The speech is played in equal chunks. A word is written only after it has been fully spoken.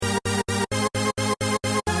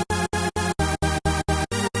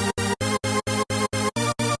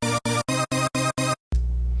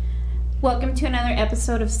Welcome to another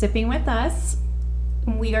episode of Sipping with Us.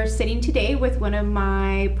 We are sitting today with one of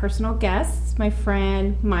my personal guests, my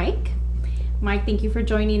friend Mike. Mike, thank you for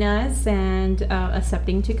joining us and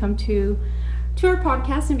accepting to come to our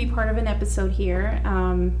podcast and be part of an episode here.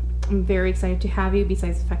 I'm very excited to have you,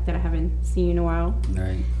 besides the fact that I haven't seen you in a while.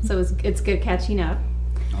 Right. So it's good catching up.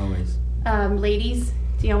 Always. Ladies,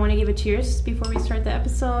 do y'all want to give a cheers before we start the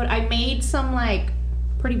episode? I made some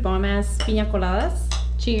pretty bomb-ass piña coladas.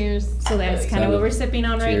 Cheers. So that's kind of what we're sipping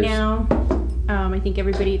on right now. I think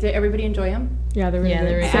did everybody enjoy them? Yeah, they're really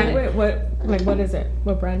good. So what is it?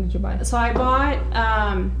 What brand did you buy? So I bought,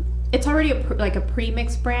 it's already a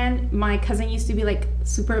pre-mixed brand. My cousin used to be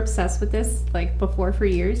super obsessed with this before for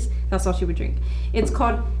years. That's all she would drink. It's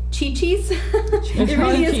called Chi-Chi's. It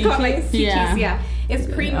really is called Chi-Chi's. Yeah. It's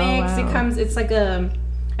pre-mixed. Oh, wow. It's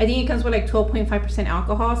I think it comes with 12.5%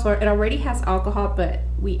 alcohol. So it already has alcohol, but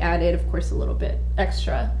we added, of course, a little bit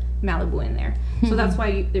extra Malibu in there. So that's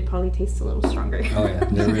why they probably taste a little stronger. Oh yeah,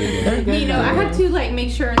 they're really good. I had to make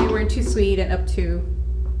sure they weren't too sweet and up to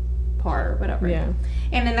par or whatever. Yeah.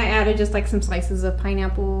 And then I added just some slices of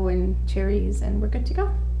pineapple and cherries, and we're good to go.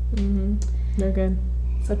 Mm-hmm. They're good.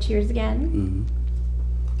 So cheers again. Mm-hmm.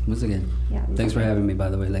 Once again. Yeah. Thanks for having me, by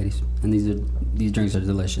the way, ladies. And these drinks are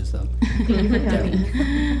delicious, though.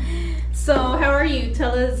 So how are you?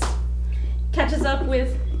 Catch us up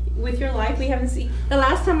with your life. We haven't seen the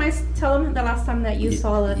last time. The last time that you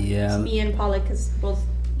saw me and Paula, because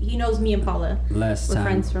he knows me and Paula. Last we're time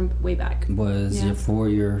friends from way back. Was for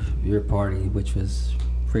your party, which was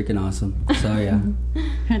freaking awesome. So yeah.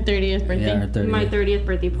 Her 30th birthday. Yeah, her 30th. My 30th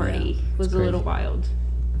birthday party was a little wild.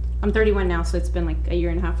 I'm 31 now, so it's been a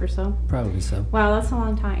year and a half or so. Probably so. Wow, that's a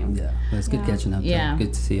long time. Yeah, it's good catching up. Yeah.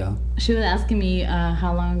 Good to see y'all. She was asking me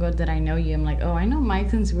how long ago did I know you. I'm like, I know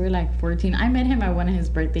Mike since we were 14. I met him at one of his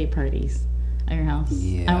birthday parties at your house.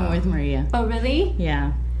 Yeah. I went with Maria. Oh, really?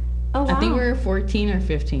 Yeah. Oh, wow. I think we were 14 or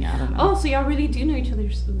 15. I don't know. Oh, so y'all really do know each other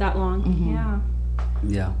that long. Mm-hmm. Yeah.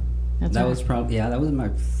 Yeah. That was my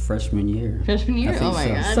freshman year. Freshman year? Oh my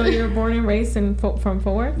God. So you were born and raised from Fort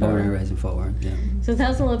Worth? Born and raised in Fort Worth, yeah. So tell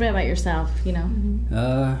us a little bit about yourself, born and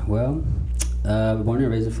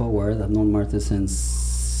raised in Fort Worth. I've known Martha since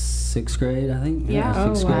 6th grade, I think. Yeah.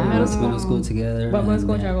 Sixth grade. Wow. Middle school together. What middle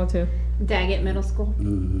school did y'all go to? Daggett Middle School.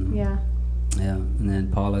 Mm-hmm. Yeah. Yeah, and then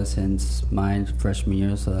Paula since my freshman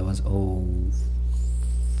year, so that was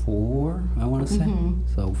 04, I want to say. Mm-hmm.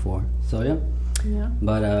 So 04. So yeah. Yeah.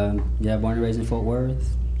 But born and raised in Fort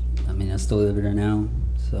Worth. I mean, I still live there now.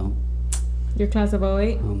 So. Your class of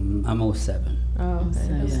 08? I'm 07. Oh,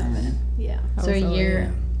 okay. 07. Yeah. So a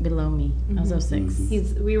year below me. I was 06.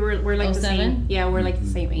 Mm-hmm. We're the 07? same. Yeah, we're the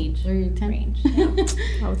same age. Were you 10? Range. Yeah.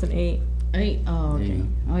 I was an 8. 8? Oh, okay. Yeah.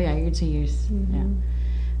 Oh, yeah, you're 2 years. Mm-hmm. Yeah.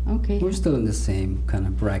 Okay. We're still in the same kind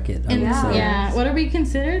of bracket. I And would say. yeah, what are we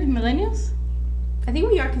considered? Millennials? I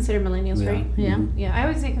think we are considered millennials, right? Yeah. Mm-hmm. Yeah, I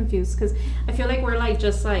always get confused because I feel like we're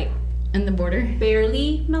In the border?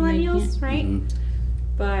 barely millennials, right? Mm-hmm.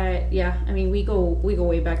 But yeah, I mean, we go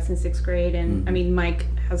way back since 6th grade, and I mean, Mike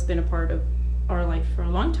has been a part of our life for a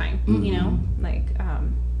long time. You know,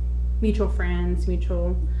 mutual friends,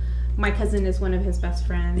 My cousin is one of his best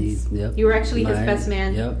friends. Yep. You were actually his best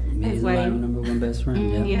man. Yep. He's my number one best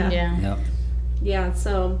friend. Yeah. Yep. Yeah.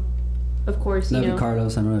 So, of course, Love you,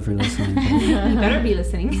 Carlos. I don't know if you're listening. you better be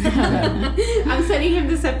listening. I'm sending him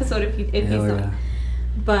this episode if he's not. Yeah.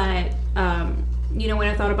 But when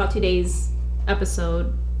I thought about today's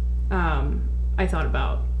episode, I thought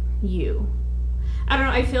about you. I don't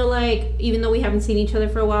know, I feel like even though we haven't seen each other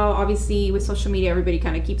for a while, obviously with social media everybody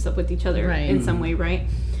kind of keeps up with each other in some way, right?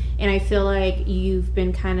 And I feel like you've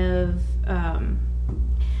been kind of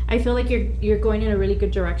I feel like you're going in a really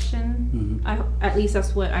good direction. At least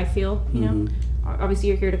that's what I feel, you know. Obviously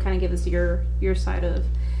you're here to kind of give us your side of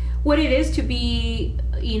what it is to be,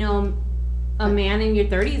 a man in your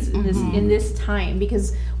 30s in this time,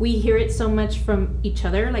 because we hear it so much from each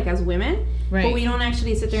other, as women, but we don't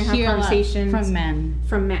actually sit there and have conversations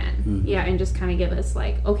from men. Yeah, and just kind of give us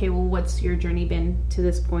okay, well, what's your journey been to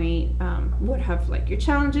this point? What have your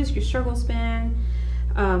challenges, your struggles been?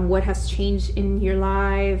 What has changed in your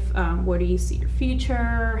life? Where do you see your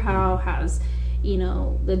future? How has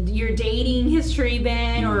your dating history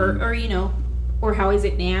been, or how is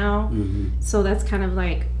it now? So that's kind of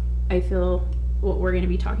I feel what we're going to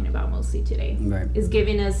be talking about mostly today, is give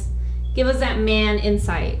us that man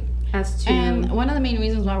insight as to. And one of the main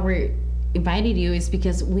reasons why we invited you is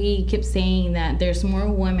because we kept saying that there's more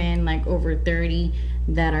women over 30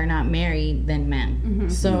 that are not married than men.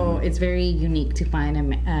 So it's very unique to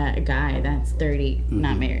find a guy that's 30,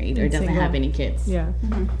 not married, or And doesn't single. have any kids. Yeah.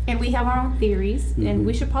 And we have our own theories, and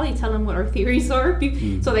we should probably tell him what our theories are,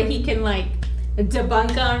 so that he can like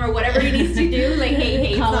debunk them or whatever he needs to do. Like, hey,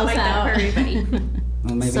 it's Call not us like that out. for everybody.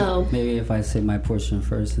 Well, maybe if I say my portion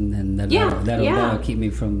first, and then that'll keep me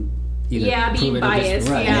from either Yeah, being proving or just- biased.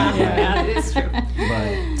 right, Yeah, it's true.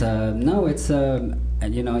 But no, it's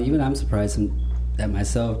even I'm surprised at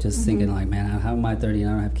myself, just thinking like, man, how am I 30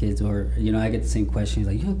 and I don't have kids? Or I get the same questions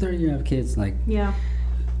like, you're 30, you don't have kids. Like, Yeah.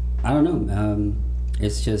 I don't know.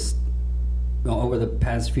 It's just over the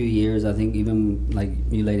past few years, I think even like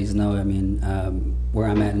you ladies know, I mean, where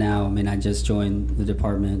I'm at now, I mean, I just joined the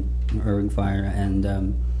department, Irving Fire,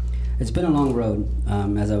 and it's been a long road.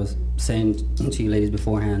 As I was saying to you ladies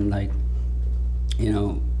beforehand, like,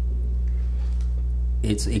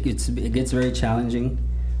 it gets very challenging.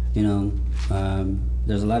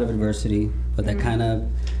 There's a lot of adversity, but that kind of,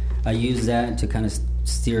 I use that to kind of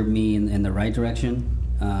steer me in the right direction.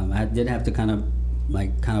 I did have to kind of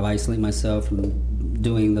isolate myself from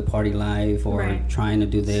doing the party life, or trying to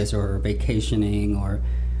do this, or vacationing, or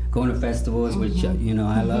going to festivals, which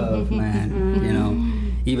I love,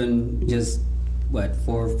 man. Even just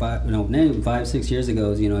 5-6 years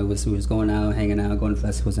ago, we was going out, hanging out, going to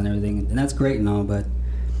festivals and everything, and that's great and all, but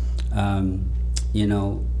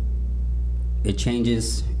it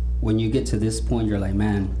changes when you get to this point. You're like,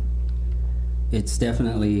 man, it's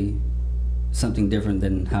definitely something different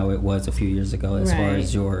than how it was a few years ago, as far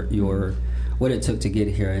as your what it took to get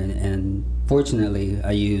here. And fortunately,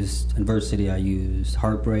 I used adversity, I used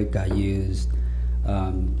heartbreak, I used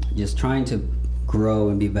just trying to grow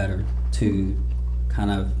and be better to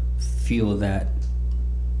kind of fuel that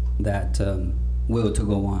will to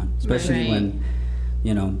go on, especially when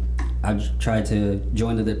I tried to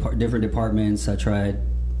join the different departments. I tried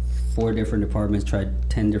 4 different departments, tried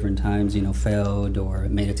 10 different times, failed, or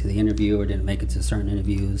made it to the interview, or didn't make it to certain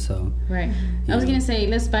interviews. So I was gonna say,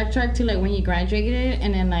 let's backtrack to like when you graduated,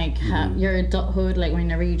 and then like your adulthood, like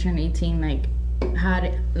whenever you turned 18, like how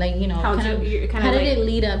did how did it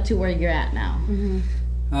lead up to where you're at now?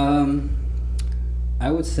 I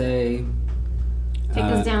would say Take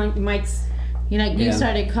us down, Mike's. You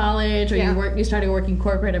started college, or you started working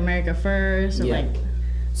corporate America first, or like.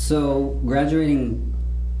 So graduating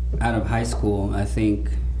out of high school, I think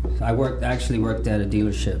I actually worked at a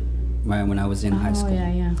dealership right when I was in high school.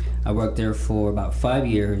 I worked there for about 5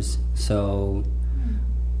 years. So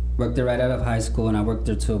worked there right out of high school, and I worked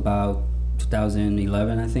there till about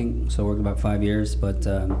 2011, I think. So I worked about 5 years, but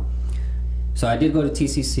so I did go to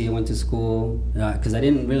TCC. I went to school because I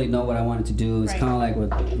didn't really know what I wanted to do. It's kind of like what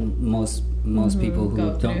most people who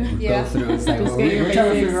don't go through. It's like, we're trying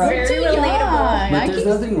to figure out. Very relatable. But there's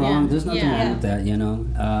nothing wrong. There's nothing wrong with that,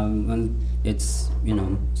 And it's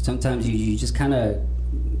sometimes you just kind of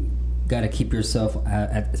got to keep yourself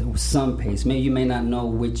at some pace. Maybe you may not know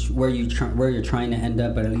where you're trying to end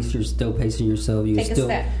up, but at least you're still pacing yourself. You're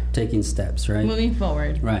still taking steps, right? Moving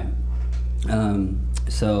forward. Right.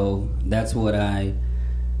 So that's what I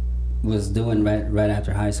was doing right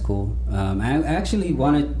after high school. I actually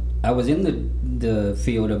I was in the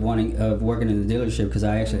field of working in the dealership because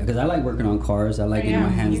I like working on cars. I like getting my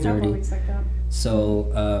hands dirty.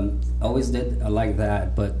 So always did. I like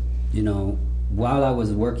that, but while I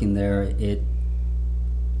was working there,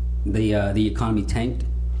 the economy tanked,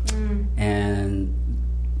 and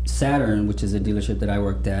Saturn, which is a dealership that I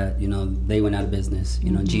worked at, they went out of business.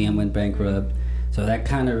 GM went bankrupt. So that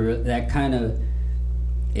kind of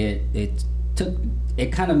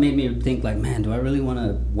made me think like, man, do I really want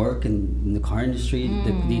to work in the car industry?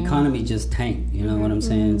 The economy just tanked. You know what I'm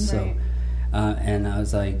saying? Right. So, and I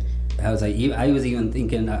was like, I was even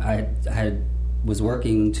thinking I was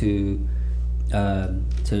working to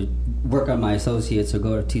work on my associates or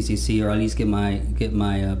go to TCC or at least get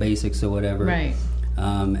my basics or whatever. Right.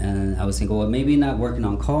 And I was thinking, well, maybe not working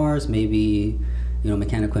on cars, maybe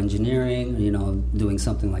mechanical engineering, doing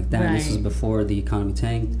something like that. Right. This was before the economy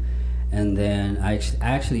tanked. And then I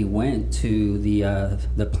actually went to the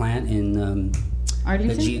plant in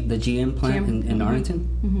Arlington? the GM plant in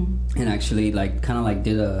Arlington, and actually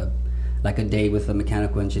did a day with a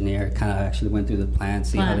mechanical engineer. Kind of actually went through the plant,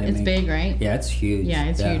 see how they it's make. Big, right? Yeah, it's huge. Yeah,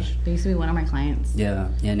 it's huge. They used to be one of my clients. Yeah,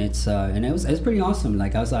 and it's pretty awesome.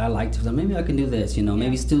 Like I liked it. So maybe I can do this.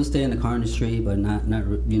 Maybe still stay in the car industry, but not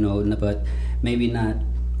but maybe not.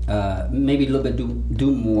 Maybe a little bit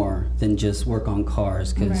do more than just work on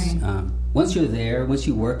cars, because once you're there, once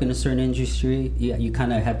you work in a certain industry, you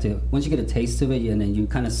kind of have to, once you get a taste of it, and then you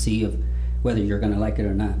kind of see whether you're going to like it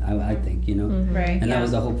or not. I think, Right. And that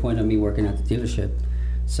was the whole point of me working at the dealership.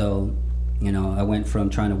 So, I went from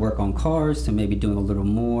trying to work on cars to maybe doing a little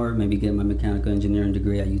more, maybe getting my mechanical engineering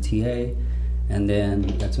degree at UTA. And then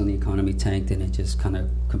that's when the economy tanked, and it just kind of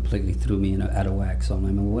completely threw me out of whack. So I'm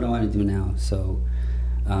like, well, what do I want to do now? So,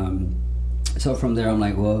 so from there, I'm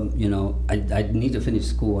like, well, I need to finish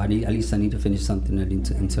school. At least I need to finish something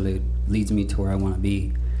until it leads me to where I want to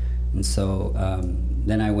be. And so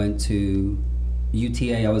then I went to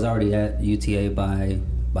UTA. I was already at UTA by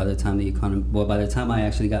the time I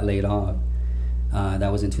actually got laid off.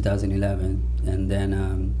 That was in 2011, and then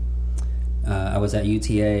I was at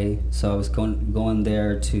UTA, so I was going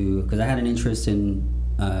there because I had an interest in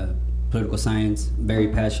political science. Very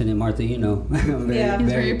passionate, Martha. He's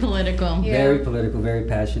very political. Very political, very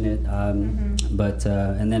passionate. But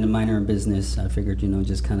and then a minor in business. I figured,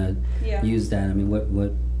 just kind of use that. I mean,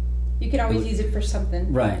 what you can always use it for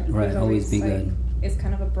something. Right. Always be good. It's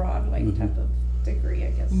kind of a broad type of degree,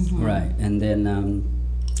 I guess. Right, and then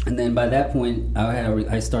by that point,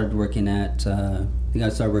 I started working at. I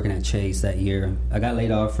started working at Chase that year. I got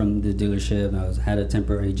laid off from the dealership. I had a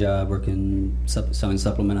temporary job working selling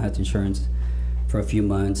supplemental health insurance for a few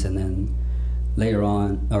months, and then later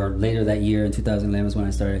that year in 2011 is when I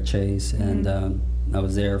started at Chase, and I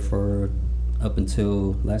was there for up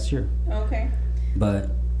until last year. Okay.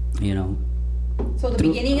 But So the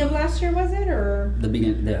beginning of last year, was it, or the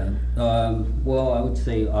beginning? Yeah. Well, I would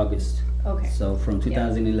say August. Okay. So from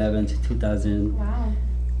 2011 to 2000. Wow.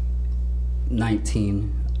 19,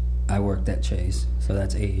 I worked at Chase, so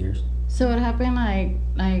that's 8 years. So what happened?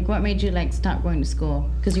 Like what made you stop going to school?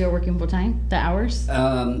 Because you were working full time, the hours.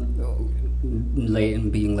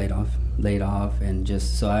 Being laid off, and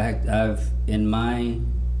just so I've in my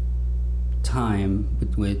time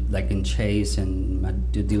with in Chase and my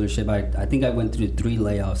dealership, I think I went through 3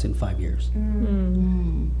 layoffs in 5 years.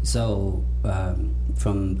 So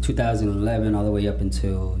from 2011 all the way up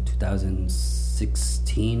until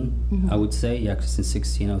 2016, I would say, because in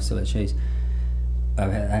 16 I was still at Chase. I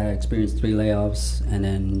had experienced 3 layoffs, and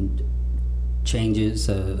then changes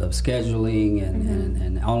of scheduling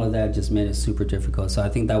and all of that just made it super difficult. So I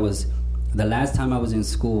think that was the last time I was in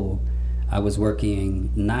school. I was working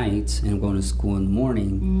nights and going to school in the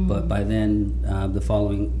morning, but by then the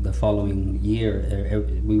following year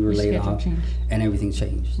we were laid off, and everything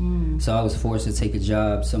changed. So I was forced to take a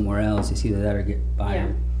job somewhere else. It's either that or get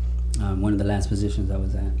fired. One of the last positions I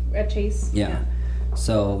was at Chase. Yeah.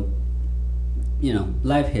 So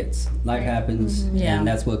life hits, life happens, and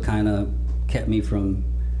that's what kind of kept me from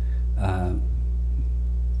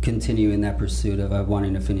continuing that pursuit of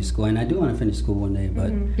wanting to finish school. And I do want to finish school one day,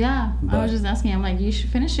 but I was just asking, I'm like, you should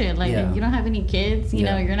finish it. You don't have any kids, you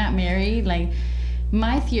know, you're not married.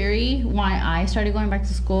 My theory why I started going back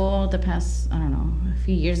to school the past, I don't know, a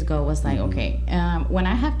few years ago was okay, when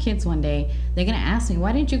I have kids one day, they're gonna ask me,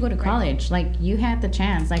 why didn't you go to college? You had the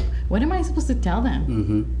chance. What am I supposed to tell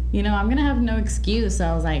them? I'm gonna have no excuse. So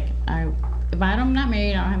I was like, if I'm not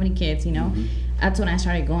married, I don't have any kids, that's when I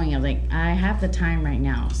started going. I was like, I have the time right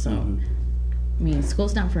now. So, I mean,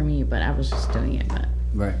 school's not for me, but I was just doing it. But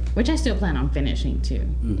which I still plan on finishing too,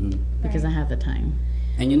 because I have the time.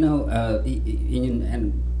 And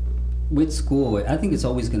and with school, I think it's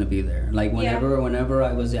always going to be there. Whenever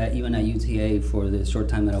I was even at UTA for the short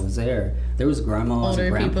time that I was there was grandmas and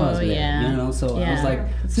grandpas people, there. So I was like,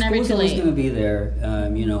 school's always going to be there.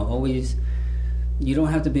 Always. You don't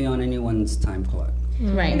have to be on anyone's time clock.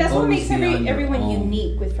 Right. And that's what makes everyone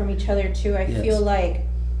unique from each other too. I feel like,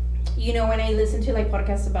 when I listen to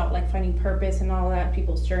podcasts about finding purpose and all that,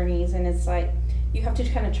 people's journeys, and it's you have to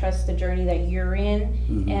kind of trust the journey that you're in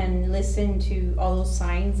and listen to all those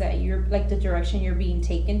signs that you're the direction you're being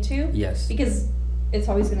taken to. Yes. Because it's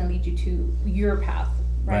always going to lead you to your path,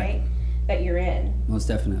 right? That you're in. Most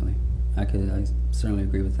definitely. I certainly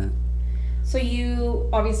agree with that. So you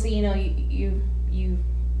obviously, you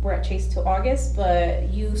were at Chase till August, but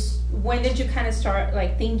when did you kind of start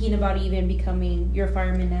thinking about even becoming your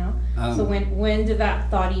fireman now? So when did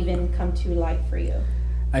that thought even come to life for you?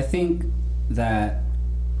 I think that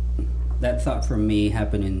thought for me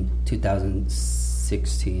happened in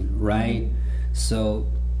 2016, right? So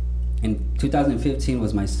in 2015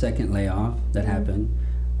 was my second layoff that happened.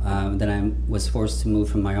 Then I was forced to move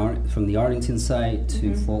from the Arlington site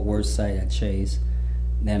to Fort Worth site at Chase.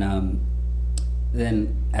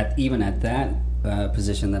 Then at that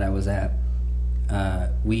position that I was at,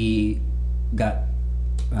 we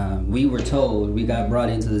were told, we got brought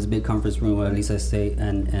into this big conference room, or at least I say,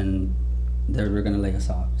 and they were going to lay us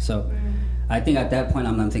off. So I think at that point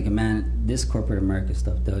I'm thinking, man, this corporate America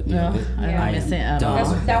stuff, though. I miss it at all.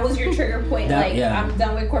 That was your trigger point. I'm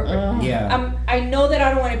done with corporate. I know that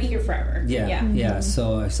I don't want to be here forever. Yeah.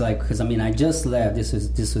 So it's like, because I mean, I just left. This was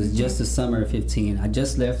just the summer of 15. I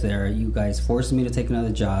just left there. You guys forced me to take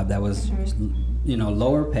another job that was,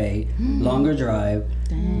 lower pay, longer drive.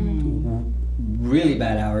 Dang. Really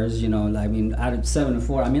bad hours, I mean, out of 7 to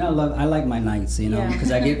 4. I mean, I like my nights,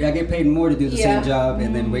 because I get paid more to do the same job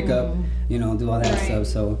and then wake up, do all that stuff.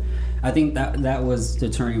 So I think that was the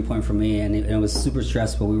turning point for me, and it was super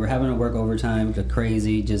stressful. We were having to work overtime like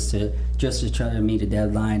crazy just to try to meet a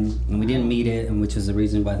deadline, and we didn't meet it, and which is the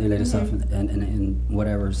reason why they let us off and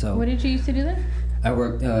whatever. So what did you used to do there? I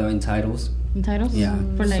worked in titles. In titles? Yeah.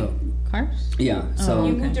 For cars? Yeah. So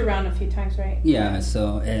you moved around a few times, right? Yeah.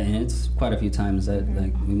 So and it's quite a few times that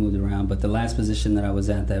we moved around. But the last position that I was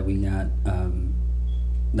at that we got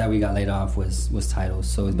laid off was titles.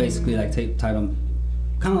 So it's basically like title,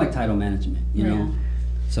 kind of like title management, you know.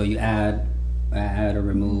 So you add or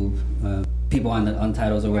remove people on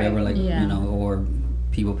titles or whatever, or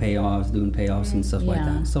people doing payoffs and stuff like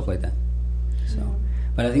that. So.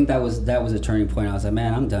 But I think that was a turning point. I was like,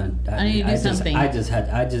 man, I'm done. I need to do something. I'm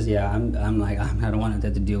like, I don't want to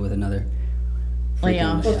have to deal with another.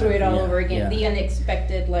 Go through it all over again. The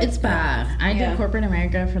unexpected. It's bad. I did corporate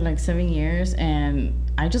America for 7 years, and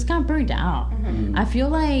I just got burned out. I feel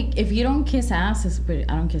like if you don't kiss ass, I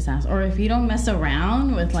don't kiss ass, or if you don't mess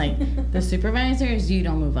around with the supervisors, you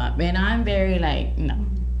don't move up. And I'm very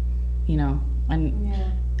no, and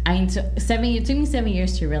it took me 7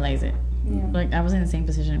 years to realize it. Yeah. I was in the same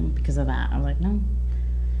position because of that. I was like, no.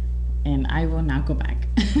 And I will not go back.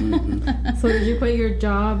 So did you quit your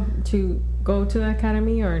job to go to the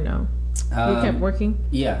academy or no? You kept working?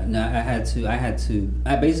 Yeah, no, I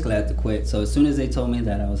basically had to quit. So as soon as they told me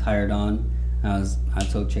that I was hired on, I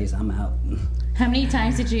told Chase, I'm out. How many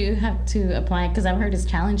times did you have to apply? Because I've heard it's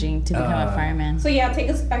challenging to become a fireman. So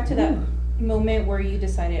take us back to that moment where you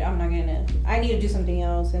decided, I need to do something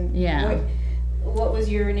else. And what was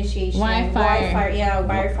your initiation? Why fire?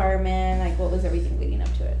 Why fireman? What was everything leading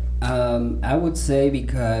up to it? I would say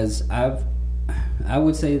because I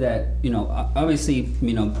would say that obviously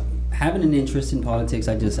having an interest in politics,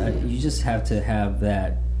 you just have to have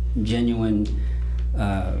that genuine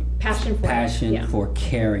passion for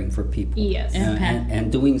caring for people. Yes,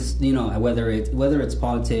 and doing whether it's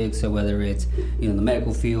politics or whether it's the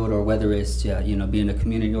medical field or whether it's being a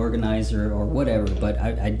community organizer or whatever. But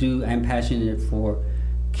I'm passionate for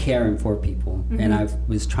caring for people, and I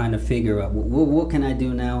was trying to figure out what can I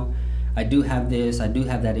do now. I do have this, I do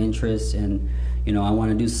have that interest, and I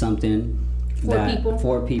want to do something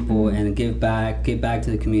for people and give back to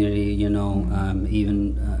the community,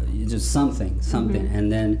 just something.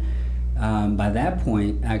 And then by that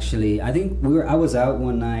point, actually, I think I was out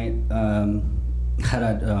one night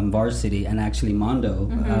at Varsity and actually Mondo.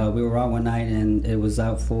 We were out one night and it was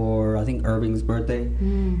out for, I think, Irving's birthday.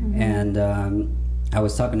 And I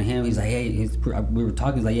was talking to him. He's like, hey, we were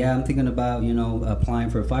talking. He's like, yeah, I'm thinking about, applying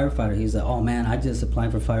for a firefighter. He's like, oh man, I just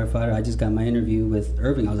applied for a firefighter. I just got my interview with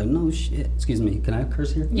Irving. I was like, no shit. Excuse me, can I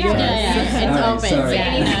curse here? Yeah. It's open. Sorry.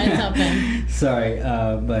 It's open. Sorry,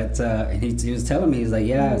 but he was telling me, he's like,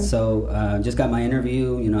 yeah, so just got my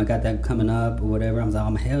interview. I got that coming up or whatever. I was like,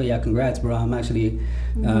 oh hell yeah, congrats, bro. I'm actually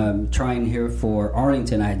trying here for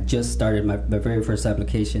Arlington. I had just started my very first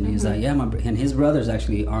application. He's like, yeah, and his brother's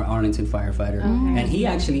actually Arlington firefighter. And he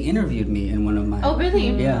actually interviewed me in one of my... Oh, really?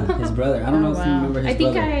 Yeah, his brother. I don't know if you remember his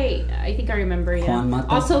brother. I think I remember, yeah. Juan Mata?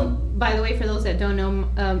 Also, by the way, for those that don't know,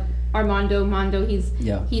 Armando Mondo,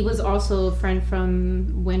 he was also a friend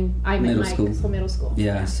from when I met Mike. So middle school.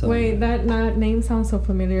 Yeah, so... Wait, that name sounds so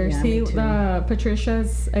familiar. Yeah, see,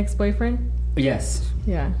 Patricia's ex-boyfriend? Yes.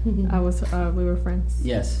 Yeah, we were friends.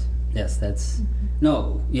 Yes, that's...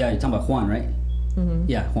 No, yeah, you're talking about Juan, right?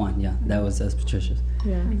 Yeah, Juan, yeah. That's Patricia's.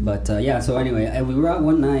 Yeah. But so anyway, we were out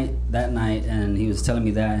that night, and he was telling me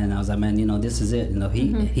that, and I was like, man, this is it.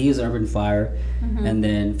 He is Urban Fire, and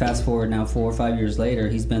then fast forward now 4 or 5 years later,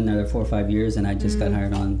 he's been there 4 or 5 years, and I just got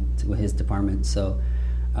hired on to his department. So,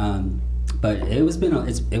 but it was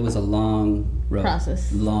a long road,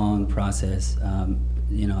 long process.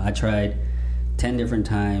 I tried 10 different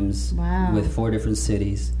times with 4 different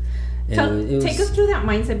cities. Take us through that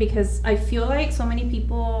mindset, because I feel like so many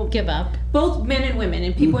people give up, both men and women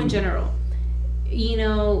and people in general.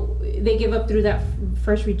 They give up through that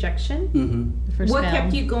first rejection. What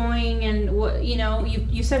kept you going, and what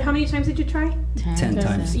you said? How many times did you try? 10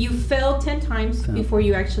 times. You failed 10 times before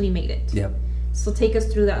you actually made it. Yep. So take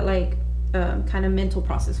us through that kind of mental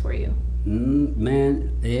process for you.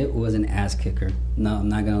 Man, it was an ass kicker. No, I'm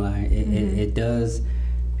not gonna lie. It does,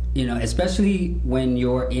 especially when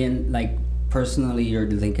you're in, like, personally, you're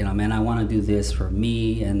thinking, oh man, I want to do this for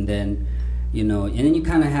me, and then, and then you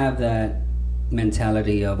kind of have that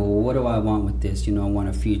mentality of, well, what do I want with this? I want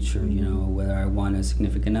a future, whether I want a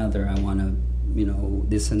significant other, I want to,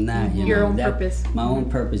 this and that. Your own purpose. My own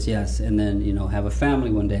purpose, yes. And then, have a family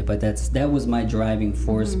one day. But that was my driving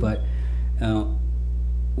force. But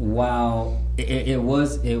while it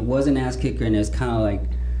was an ass kicker, and it's kind of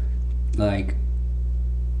like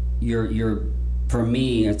you're for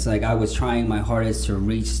me, it's like I was trying my hardest to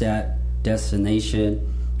reach that destination.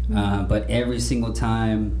 But every single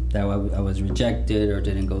time that I was rejected or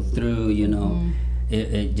didn't go through,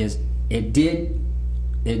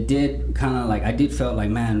 it did kind of like, I did felt like,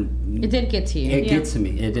 man, it did get to you. It gets to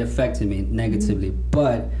me. It affected me negatively.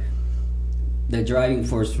 But the driving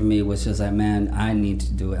force for me was just like, man, I need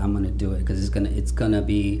to do it. I'm gonna do it because it's gonna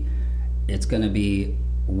be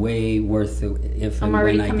way worth it if and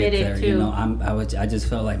when I get there. Too. I just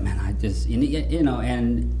felt like, man, I just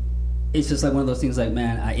and it's just like one of those things like,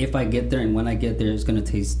 man, if I get there and when I get there, it's gonna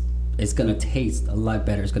taste a lot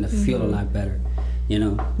better. It's gonna feel a lot better,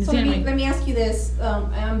 So let me ask you this.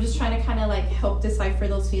 I'm just trying to kind of like help decipher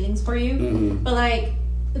those feelings for you. But like,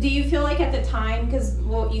 do you feel like at the time, because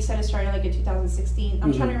you said it started like in 2016.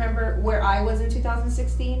 I'm trying to remember where I was in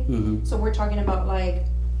 2016. So we're talking about like,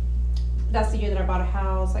 that's the year that I bought a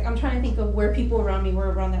house. Like, I'm trying to think of where people around me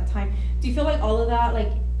were around that time. Do you feel like all of that,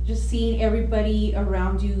 like, just seeing everybody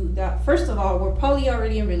around you that, first of all, we're probably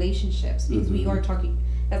already in relationships because we are talking,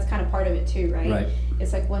 that's kind of part of it too, right?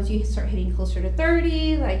 It's like once you start hitting closer to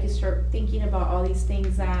 30, like you start thinking about all these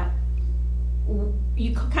things that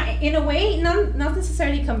you kind of, in a way, not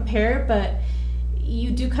necessarily compare, but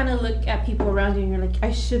you do kind of look at people around you and you're like,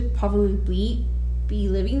 I should probably be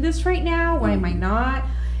living this right now. Why am I not?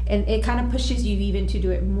 And it kind of pushes you even to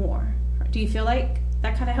do it more. Do you feel like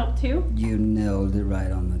that kind of helped too? You nailed it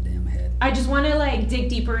right on the damn head. I just want to like dig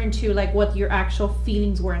deeper into like what your actual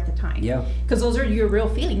feelings were at the time. Yeah. Because those are your real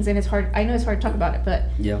feelings, and it's hard. I know it's hard to talk about it, but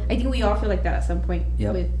I think we all feel like that at some point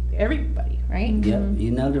with everybody, right? Yeah,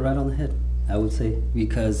 you nailed it right on the head, I would say,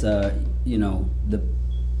 because the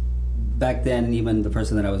back then, even the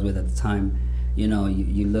person that I was with at the time, you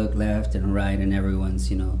look left and right, and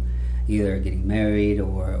everyone's either getting married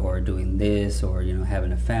or doing this or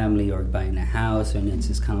having a family or buying a house, and it's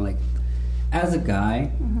just kind of like, as a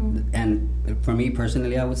guy, and for me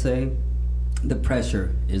personally, I would say the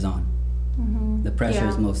pressure is on. The pressure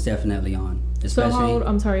is most definitely on. Especially, so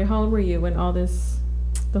how old were you when all this,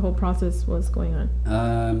 the whole process was going on?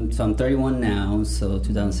 So I'm 31 now, so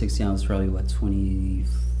 2016 I was probably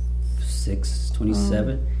 26,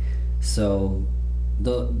 27. So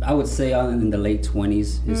I would say in the late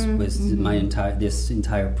 20s was my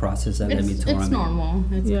entire process that led me to where I'm at. It's normal.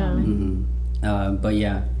 It's common. But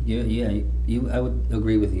I would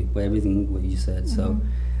agree with you with everything what you said. So,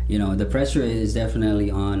 the pressure is definitely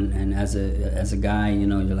on, and as a guy,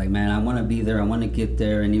 you're like, man, I want to be there, I want to get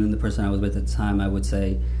there, and even the person I was with at the time, I would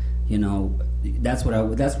say, that's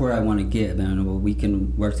where I want to get, man. Well, we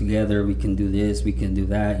can work together, we can do this, we can do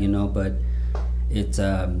that, but it's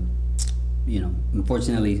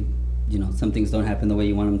unfortunately, some things don't happen the way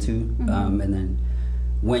you want them to, and then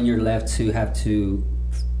when you're left to have to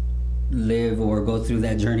live or go through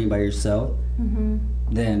that journey by yourself,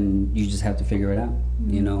 then you just have to figure it out,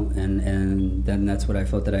 and then that's what I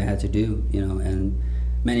felt that I had to do, and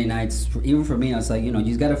many nights, even for me, I was like, you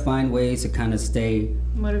just got to find ways to kind of stay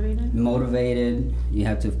motivated.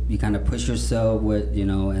 You kind of push yourself with,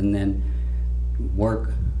 and then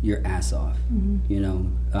work your ass off,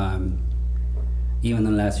 even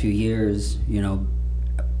the last few years,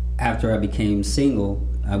 after I became single,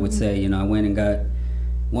 I would say, I went and got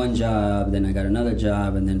one job, then I got another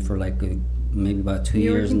job, and then for like maybe about 2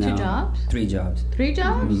 years now. 2 jobs? 3 jobs. 3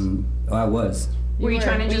 jobs? Oh, I was. Were you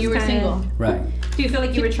trying to just you were single? Right. Do you feel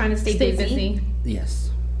like you were trying to stay busy?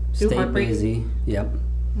 Yes. Through stay heartbreak? busy. Yep.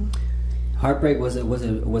 Heartbreak was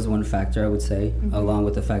one factor, I would say, along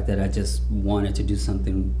with the fact that I just wanted to do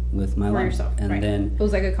something with my life. Yourself, and then it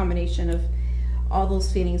was like a combination of all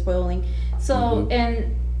those feelings boiling. So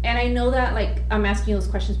and I know that, like, I'm asking you those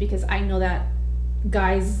questions because I know that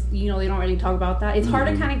guys, they don't really talk about that. It's hard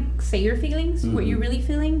to kind of say your feelings, what you're really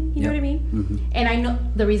feeling, you know what I mean? And I know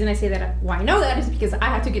the reason I say that, why I know that is because I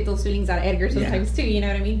have to get those feelings out of Edgar sometimes too, you know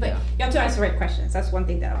what I mean? But you have to ask the right questions. That's one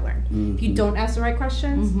thing that I've learned. If you don't ask the right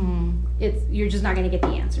questions, you're just not going to get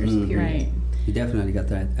the answers, period. Right. You definitely got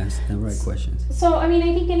to ask the right questions. So, I mean,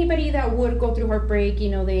 I think anybody that would go through heartbreak,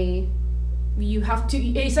 you have to,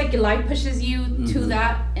 it's like life pushes you to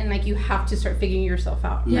that, and like you have to start figuring yourself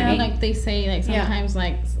out. Yeah, right? like they say, like sometimes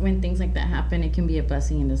like when things like that happen, it can be a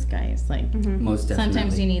blessing in disguise. Like most definitely.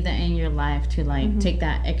 Sometimes you need that in your life to like take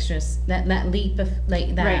that extra that leap of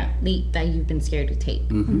like that leap that you've been scared to take.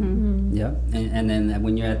 Yeah, and then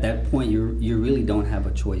when you're at that point, you really don't have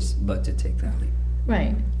a choice but to take that leap.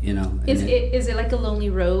 Right. You know. Is it like a lonely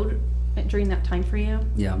road during that time for you?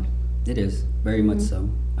 Yeah, it is very much so.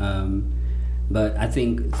 But I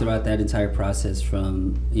think throughout that entire process,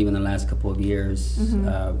 from even the last couple of years,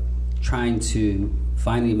 trying to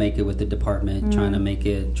finally make it with the department, trying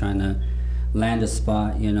to land a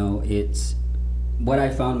spot, you know, it's what I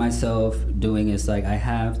found myself doing is like I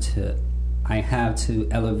have to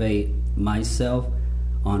elevate myself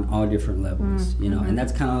on all different levels, you know, and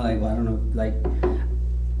that's kind of like, well, I don't know, like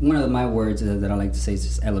one of my words that I like to say is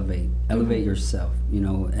just elevate yourself, you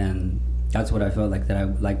know, and that's what I felt like that I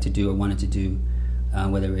would like to do or wanted to do,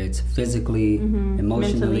 whether it's physically,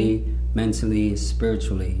 emotionally, mentally,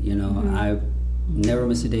 spiritually, you know. I never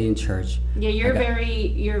miss a day in church. Yeah, you're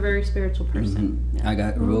a very spiritual person. Yeah. I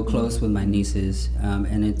got real close with my nieces,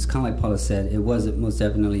 and it's kind of like Paula said, it was most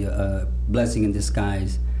definitely a blessing in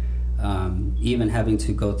disguise, even having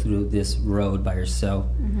to go through this road by yourself,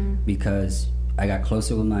 because I got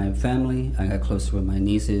closer with my family, I got closer with my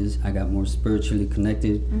nieces, I got more spiritually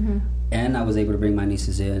connected, and I was able to bring my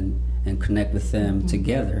nieces in and connect with them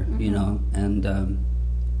together, you know, and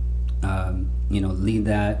you know, lead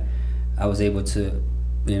that. I was able to,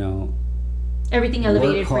 you know, everything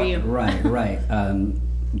elevated for you. Right.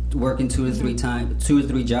 Working two or three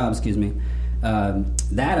jobs, excuse me.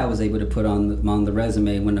 That I was able to put on the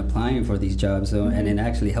resume when applying for these jobs, so, and it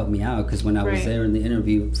actually helped me out because when I was there in the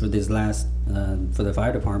interview for this last for the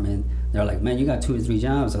fire department, they're like, "Man, you got 2 or 3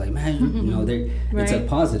 jobs." I'm like, "Man, you know, it's a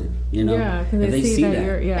positive, you know." Yeah, because they see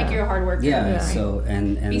that. Like you're a hard worker. Yeah. So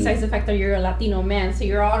and besides the fact that you're a Latino man, so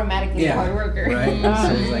you're automatically a hard worker. Right.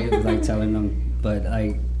 So it was like telling them, but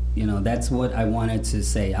you know, that's what I wanted to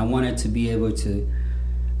say. I wanted to be able to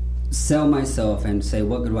sell myself and say,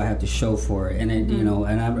 what do I have to show for it? And it, you know,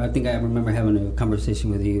 and I think I remember having a conversation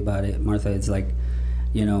with you about it, Martha. It's like,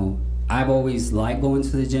 you know, I've always liked going to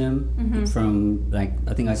the gym from like,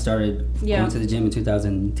 I think I started going to the gym in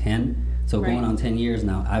 2010. So going on 10 years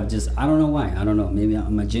now. I don't know why. I don't know. Maybe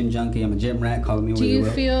I'm a gym junkie. I'm a gym rat. Call me what you will. Do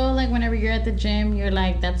you feel like whenever you're at the gym, you're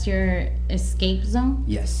like, that's your escape zone?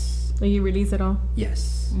 Yes. Like you release it all?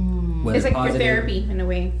 Yes. It's like for therapy in a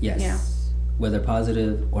way. Yes. Yeah. Whether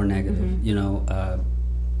positive or negative, you know,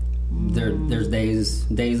 there's days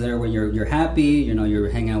there when you're happy, you know, you're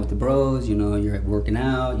hanging out with the bros, you know, you're working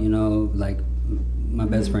out, you know, like my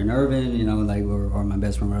best friend Irvin, you know, like or my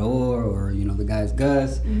best friend Raul, or you know, the guys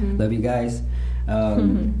Gus, love you guys.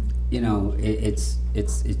 You know, it's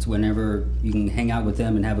whenever you can hang out with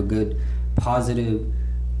them and have a good positive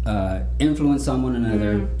influence on one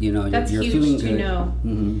another. You know, that's you're huge feeling to good. know.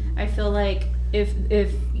 I feel like if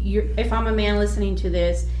I'm a man listening to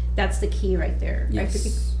this, that's the key right there.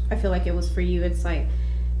 Yes. I feel like it was for you. It's like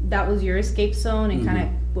that was your escape zone and kind of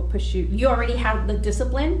what pushed you. You already have the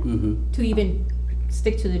discipline to even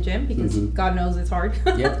stick to the gym because God knows it's hard.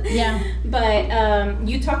 Yeah. But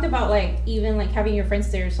you talked about like even like having your friends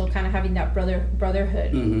there, so kind of having that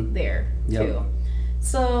brotherhood there too.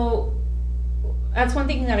 So that's one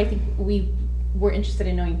thing that I think we were interested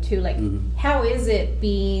in knowing too. Like, how is it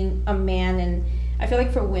being a man? And I feel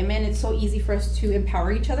like for women, it's so easy for us to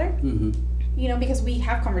empower each other. You know, because we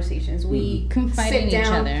have conversations, we confide in each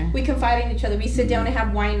other. We confide in each other. We sit down and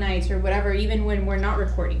have wine nights or whatever, even when we're not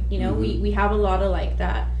recording. You know, we have a lot of like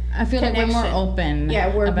that. I feel connection. Like we're more open.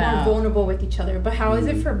 Yeah, we're more vulnerable with each other. But how is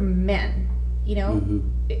it for men? You know,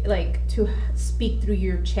 like to speak through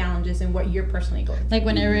your challenges and what you're personally going through. Like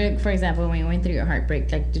whenever, for example, when you went through your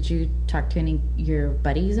heartbreak, like did you talk to any your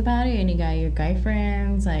buddies about it? Your guy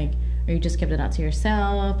friends, like? Or you just kept it out to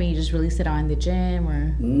yourself and you just released it on the gym,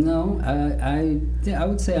 or? No, I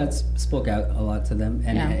would say I spoke out a lot to them,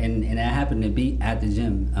 and I happened to be at the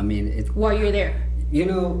gym. I mean, while you're there. You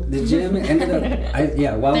know, the gym ended up.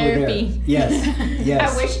 While therapy. we're there. Yes.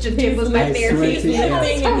 I wish the gym was my therapy.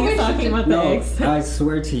 I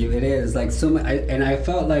swear to you, it is like so much.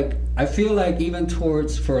 I feel like even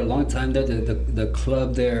towards for a long time that the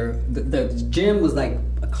club there, the gym was like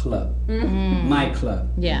a club, my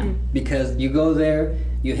club. Yeah. Because you go there,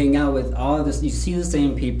 you hang out with all this, you see the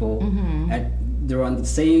same people they're on the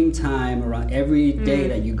same time around every day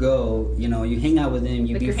that you go. You know, you hang out with them,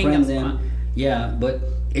 you like befriend them. Yeah, but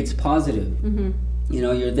it's positive. You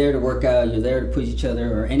know, you're there to work out, you're there to push each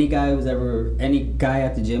other, or any guy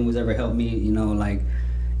at the gym who's ever helped me, you know, like,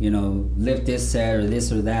 you know, lift this set or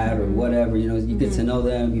this or that or whatever, you know, you get to know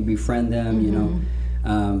them, you befriend them, you know.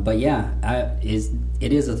 But yeah,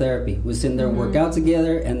 it is a therapy. We're sitting there, work out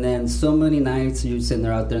together, and then so many nights you're sitting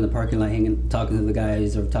there out there in the parking lot, hanging, talking to the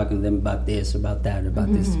guys, or talking to them about this, or about that, or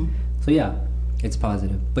about this. So yeah, it's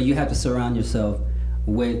positive. But you have to surround yourself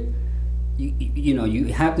with, you know, you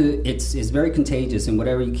have to. It's very contagious, and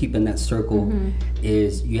whatever you keep in that circle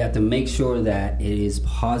is, you have to make sure that it is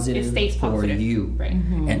positive, it stays for positive. you, right.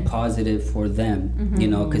 and positive for them. You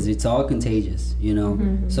know, because it's all contagious. You know,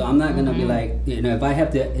 so I'm not gonna be like, you know,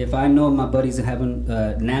 if I know my buddies are having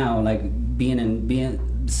now, like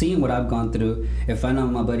seeing what I've gone through. If I know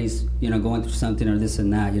my buddies, you know, going through something or this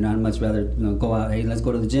and that, you know, I'd much rather, you know, go out. Hey, let's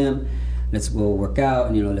go to the gym. Let's go work out,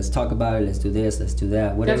 and, you know, let's talk about it. Let's do this. Let's do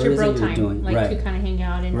that. Whatever it is that you're doing, like, to kind of hang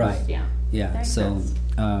out and just, yeah. So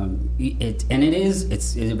it's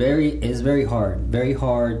very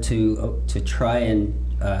hard to try and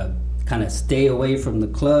kind of stay away from the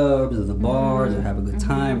clubs or the bars or have a good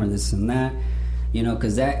time or this and that, you know,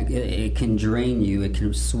 because that it can drain you. It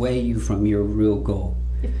can sway you from your real goal.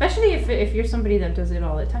 Especially if you're somebody that does it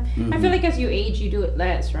all the time. I feel like as you age, you do it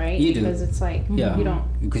less, right? You do. Because it's like, you don't...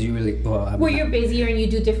 Because you really... you're busier and you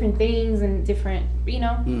do different things and different, you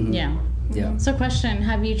know? Yeah. So question,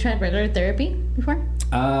 have you tried regular therapy before?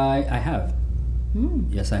 I have.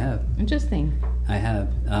 Yes, I have. Interesting. I have.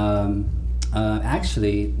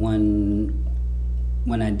 Actually, when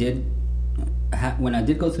I did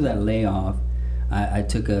go through that layoff, I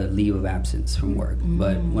took a leave of absence from work,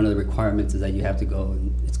 but one of the requirements is that you have to go,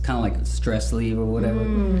 and it's kind of like a stress leave or whatever.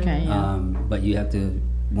 Okay, yeah. But you have to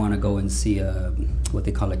want to go and see what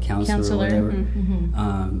they call a counselor. Or whatever.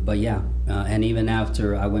 But yeah, and even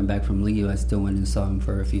after I went back from leave, I still went and saw him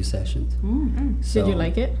for a few sessions. So, did you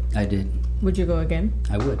like it? I did. Would you go again?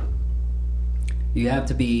 I would. You have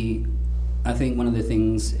to be, I think one of the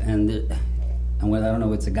things, and whether, I don't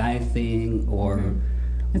know if it's a guy thing or...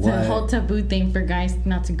 It's a whole taboo thing for guys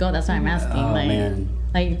not to go. That's why I'm asking. Oh, man.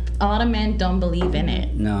 Like, a lot of men don't believe in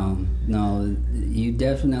it. No. You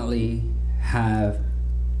definitely have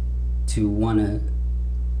to want to...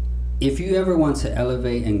 If you ever want to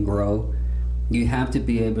elevate and grow, you have to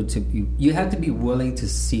be able to... You have to be willing to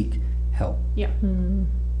seek help. Yeah.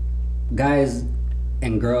 Guys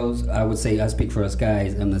and girls, I would say, I speak for us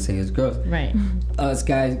guys, I'm not saying us girls. Right. Us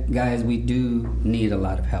guys, we do need a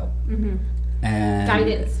lot of help. And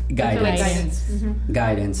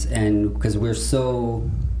guidance, and because we're so,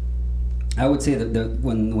 I would say that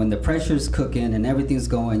when the pressure's cooking and everything's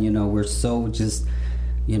going, you know, we're so just,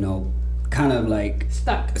 you know, kind of like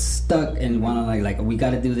stuck and want to like we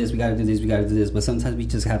got to do this, but sometimes we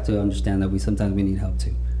just have to understand that sometimes we need help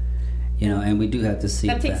too, you know, and we do have to see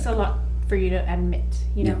that takes a lot for you to admit,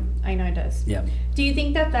 you know. I know it does. Do you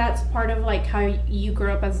think that that's part of like how you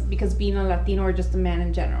grew up because being a Latino, or just a man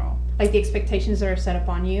in general? Like the expectations that are set up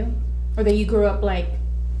on you, or that you grew up like,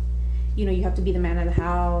 you know, you have to be the man of the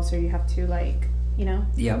house, or you have to, like, you know.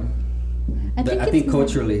 I think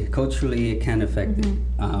culturally it can affect it.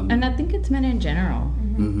 And I think it's men in general.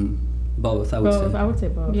 Both, I would say. I would say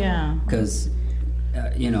both. Yeah. Because,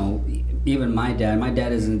 you know, even my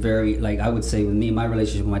dad isn't very, like, I would say with me, my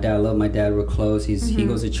relationship with my dad, I love my dad, we're close. He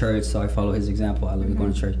goes to church, so I follow his example. I love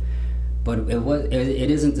going to church. But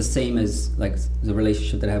it isn't the same as like the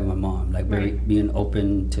relationship that I have with my mom. Like being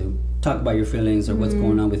open to talk about your feelings or what's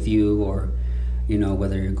going on with you, or, you know,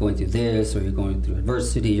 whether you're going through this or you're going through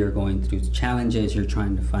adversity, you're going through challenges, you're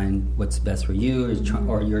trying to find what's best for you,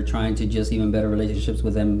 or you're trying to just even better relationships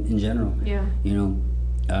with them in general. Yeah. You know,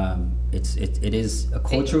 it is a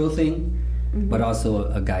cultural thing, but also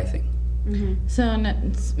a guy thing. So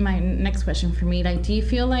my next question for me, like, do you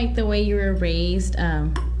feel like the way you were raised,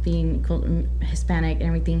 being Hispanic and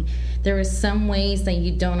everything, there were some ways that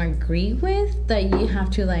you don't agree with that you have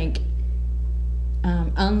to like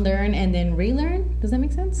unlearn and then relearn? Does that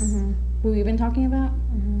make sense? What we've been talking about?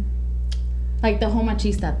 Like the whole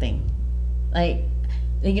machista thing. Like,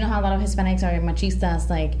 you know how a lot of Hispanics are machistas,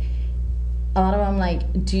 like a lot of them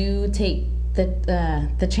like do take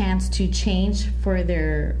the chance to change for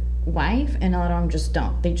their wife, and a lot of them just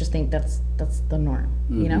don't. They just think that's the norm.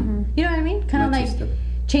 You know? You know what I mean? Kind of like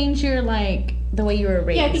change your, like, the way you were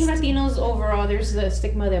raised. Yeah, I think Latinos overall, there's the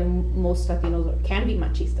stigma that most Latinos can be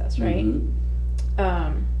machistas, right?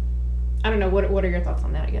 I don't know. What are your thoughts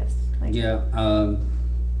on that? I guess. Like,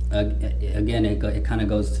 Again, it kind of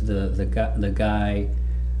goes to the guy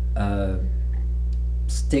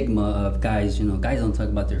stigma of guys. You know, guys don't talk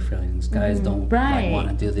about their feelings. Guys don't like, want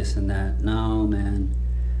to do this and that. No, man.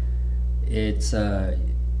 It's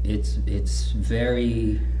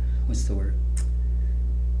very, what's the word?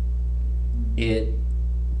 It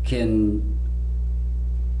can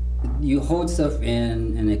you hold stuff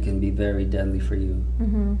in, and it can be very deadly for you.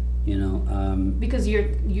 Mm-hmm. You know, because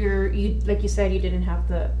you like you said, you didn't have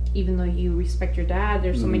even though you respect your dad,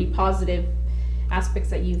 there's so many positive aspects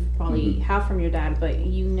that you probably have from your dad, but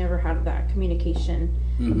you never had that communication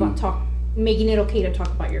about making it okay to talk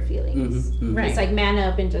about your feelings. Right? It's like man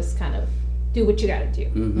up and just kind of do what you got to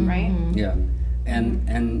do, right? Yeah,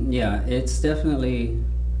 and yeah, it's definitely,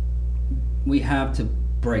 we have to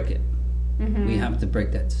break it. We have to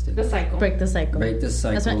break that stigma. The cycle. Break the cycle. Break the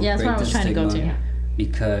cycle. That's what I was trying to go to. Yeah.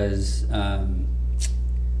 Because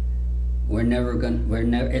we're never gonna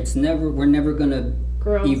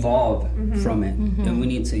evolve from it, and we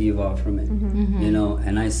need to evolve from it. You know,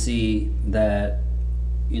 and I see that,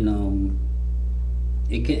 you know,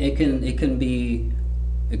 it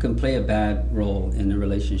can play a bad role in a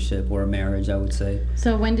relationship or a marriage, I would say.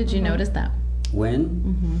 So when did you notice that?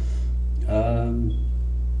 When?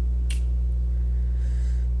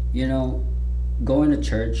 You know, going to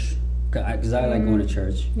church, because I like going to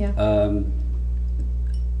church. Yeah.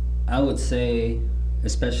 I would say,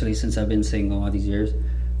 especially since I've been single all these years,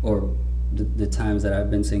 or the times that I've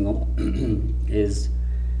been single, is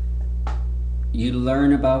you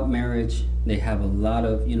learn about marriage. They have a lot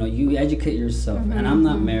of, you know, you educate yourself. And I'm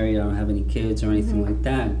not married, I don't have any kids or anything like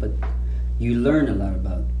that, but you learn a lot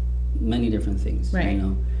about many different things, right. You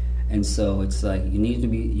know? And so it's like, you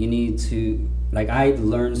need to, like, I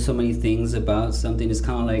learned so many things about something. It's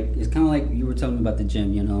kind of like you were telling me about the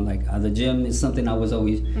gym, you know, like the gym is something I was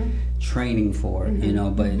always training for, you know,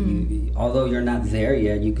 but although you're not there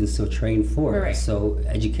yet, you can still train for it. So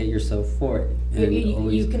educate yourself for it. And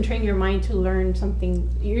you can train your mind to learn something.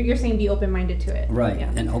 You're saying be open-minded to it. Right.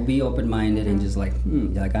 Yeah. And be open-minded and just like,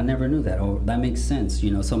 like I never knew that. Oh, that makes sense.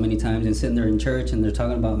 You know, so many times and sitting there in church and they're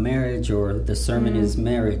talking about marriage, or the sermon is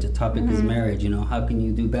marriage, the topic is marriage. You know, how can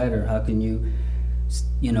you do better? How can you,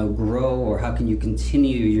 you know, grow, or how can you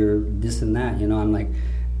continue your this and that? You know, I'm like,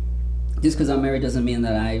 just because I'm married doesn't mean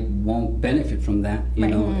that I won't benefit from that. You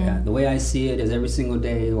know, the way I see it is every single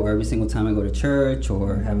day, or every single time I go to church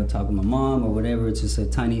or have a talk with my mom or whatever, it's just a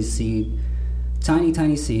tiny seed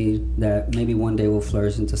that maybe one day will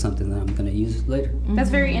flourish into something that I'm going to use later.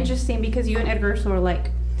 That's very interesting, because you and Edgar are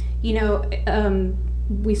like, you know,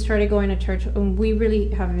 we started going to church. We really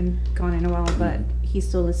haven't gone in a while, but he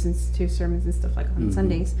still listens to sermons and stuff like on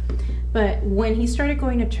Sundays. But when he started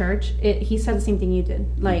going to church, he said the same thing you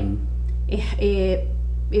did. Like,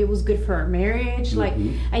 it was good for our marriage. Like,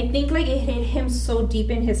 I think like it hit him so deep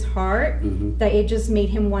in his heart that it just made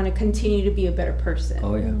him want to continue to be a better person.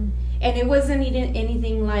 Oh yeah. And it wasn't even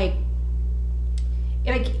anything like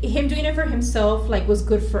him doing it for himself, like, was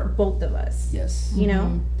good for both of us. Yes. You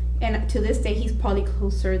know? And to this day, he's probably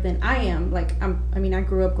closer than I am. Like, I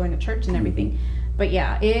grew up going to church and everything. But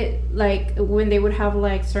yeah, it, like, when they would have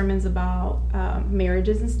like sermons about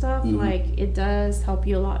marriages and stuff, like, it does help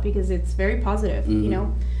you a lot, because it's very positive, you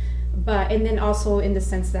know. But, and then also in the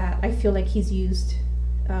sense that I feel like he's used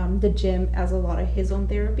the gym as a lot of his own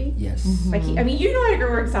therapy. Yes. Like, you know,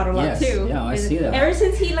 Edgar works out a lot too. Yeah, I see that. Ever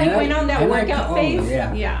since he went on that workout phase.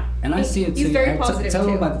 Yeah. And I see it too. He's very positive tell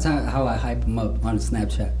too. him about the time how I hype him up on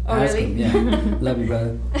Snapchat. Oh, Ask really? him. Yeah. Love you,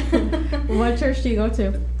 brother. What church do you go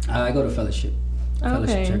to? I go to Fellowship.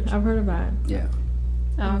 Okay, Church. I've heard about it. Yeah.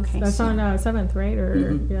 Oh, okay. That's on 7th, right?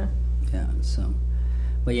 Or yeah. Yeah. So,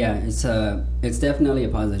 but yeah, it's definitely a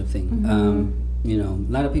positive thing. You know,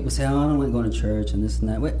 a lot of people say, "Oh, I don't like going to church and this and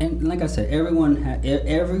that." And like I said,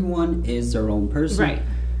 everyone is their own person, right?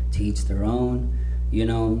 To each their own. You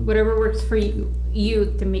know, whatever works for you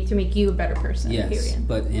to make you a better person. Yes, period.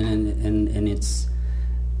 But and it's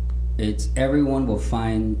everyone will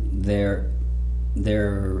find their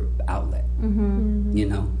outlet. You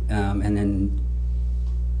know, and then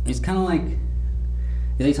it's kind of like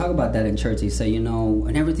they talk about that in church. They say, you know,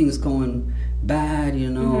 when everything's going bad, you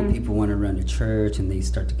know, people want to run to church and they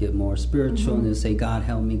start to get more spiritual and they say, God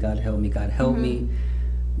help me, God help me, God help me.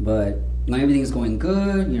 But when everything's going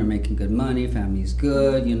good, you're making good money, family's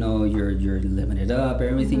good, you know, you're living it up,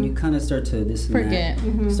 everything, you kind of start to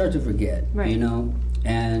start to forget, right. You know.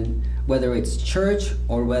 And whether it's church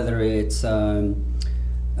or whether it's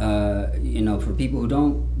you know, for people who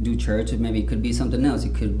don't do church, it could be something else.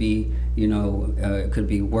 It could be, you know, it could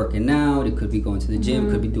be working out. It could be going to the gym.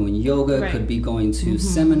 It could be doing yoga. It could be going to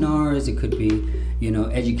seminars. It could be, you know,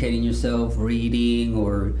 educating yourself, reading,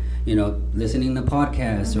 or, you know, listening to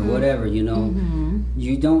podcasts or whatever. You know,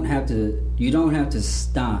 you don't have to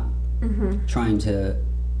stop trying to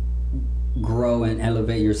grow and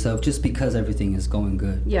elevate yourself just because everything is going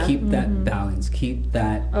good. Yeah. Keep that balance. Keep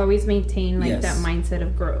that. Always maintain that mindset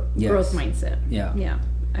of growth. Yes. Growth mindset. Yeah. Yeah.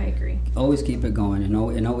 I agree. Always keep it going,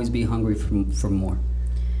 and always be hungry for more.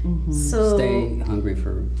 Mm-hmm. So stay hungry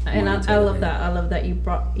for. And I love that. I love that you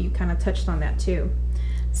kind of touched on that too.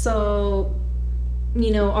 So,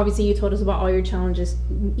 obviously you told us about all your challenges,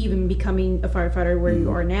 even becoming a firefighter where you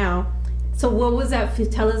are now. So what was that?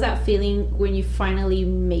 Tell us that feeling when you finally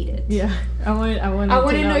made it. Yeah, I want to know.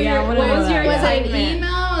 What was your Was it an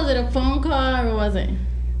email? Was it a phone call? Or was it?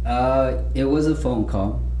 It was a phone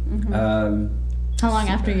call. Mm-hmm. How long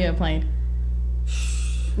after you applied?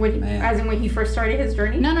 As in when he first started his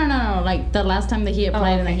journey? No. Like the last time that he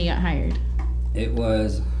applied and then he got hired. It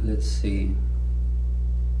was. Let's see.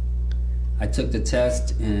 I took the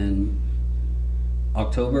test in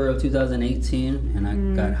October of 2018, and I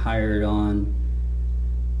got hired on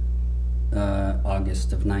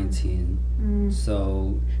August of 19.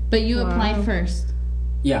 So. But you applied first.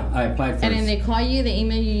 Yeah, I applied first. And then they call you, they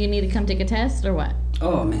email you need to come take a test, or what?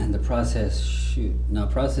 Oh man, the process. Shoot, no,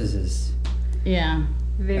 process is. Yeah.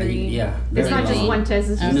 Very. Very it's not long. just one test.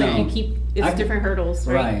 It's just that you keep. It's different hurdles,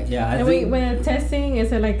 right? Right. Yeah. And wait, when testing,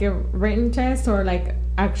 is it like a written test or like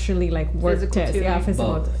actually like work physical test? too. Yeah,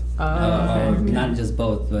 physical. Both. Not just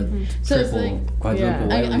both, but triple,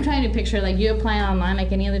 quadruple. I'm trying to picture like you apply online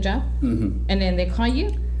like any other job, and then they call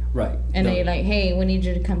you, right? And they like, hey, we need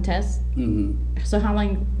you to come test. So how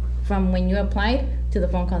long from when you applied to the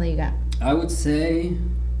phone call that you got? I would say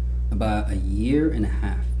about a year and a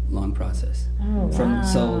half long process. Oh,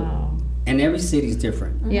 wow. And every city's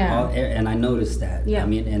different. Yeah. And I noticed that. Yeah. I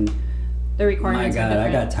mean, and the requirements. My God,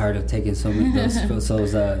 I got tired of taking so many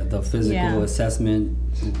the physical assessment.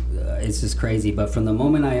 It's just crazy. But from the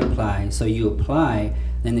moment I apply, so you apply,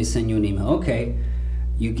 then they send you an email. Okay,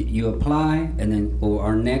 you apply, and then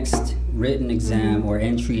our next written exam or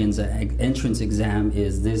entrance exam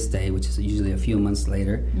is this day, which is usually a few months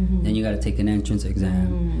later. Then you got to take an entrance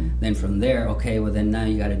exam. Then from there, then now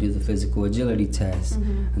you got to do the physical agility test,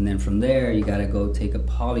 and then from there you got to go take a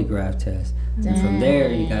polygraph test. And from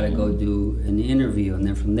there you got to go do an interview, and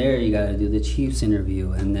then from there you got to do the chief's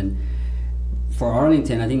interview. And then for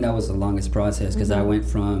Arlington, I think that was the longest process because I went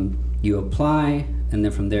from you apply, and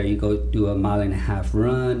then from there you go do a 1.5 mile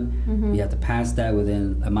run. You have to pass that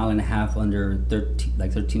within a 1.5 miles under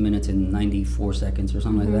 13 minutes and 94 seconds or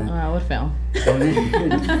something like that. Oh, I would fail.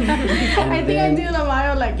 I think I do the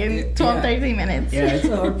mile like in 13 minutes. Yeah, it's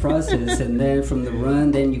a hard process. And then from the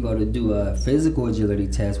run, then you go to do a physical agility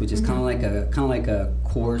test, which is kind of like a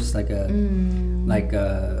course, like a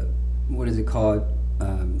what is it called?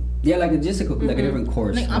 Like a different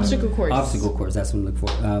course. Like obstacle course. Obstacle course, that's what I'm looking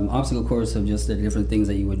for. Obstacle course of just the different things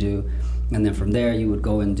that you would do. And then from there, you would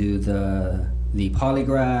go and do the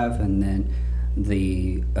polygraph, and then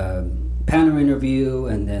the panel interview,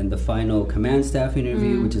 and then the final command staff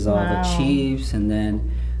interview, which is all the chiefs. And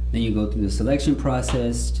then you go through the selection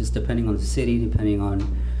process, just depending on the city, depending on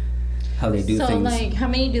how they do things. So, like, how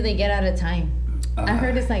many do they get at a time? I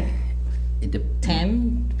heard it's like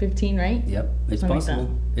 10, 15, right? Yep, it's Something possible.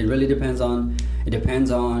 Like it really depends on. It depends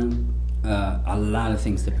on a lot of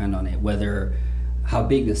things. Depend on it, whether how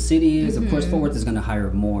big the city is. Of course, Fort Worth is going to hire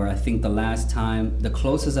more. I think the last time, the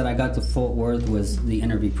closest that I got to Fort Worth was the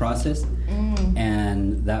interview process,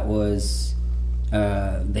 and that was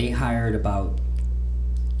they hired about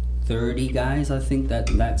 30 guys. I think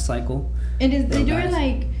that cycle. And they do it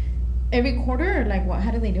like every quarter, or like what?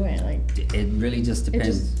 How do they do it? Like it really just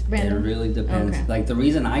depends. It really depends. Okay. Like the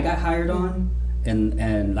reason I got hired on,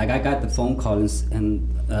 and like I got the phone call, and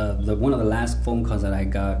the one of the last phone calls that I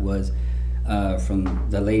got was from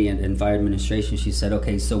the lady in fire administration. She said,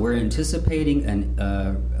 "Okay, so we're anticipating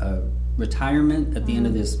a retirement at the end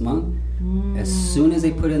of this month. As soon as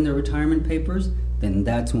they put in their retirement papers, then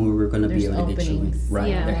that's when we're going to be able to get you in. Right?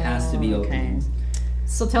 Yeah. There has to be openings."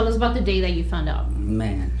 So tell us about the day that you found out.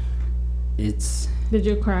 Man. Did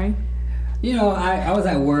you cry? I was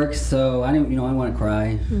at work, so I didn't. I didn't want to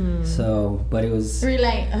cry. So, but it was. Were you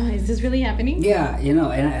like, oh, is this really happening? Yeah, and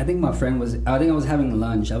I think my friend was. I think I was having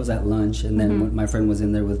lunch. I was at lunch, and then my friend was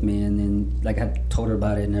in there with me, and then like I told her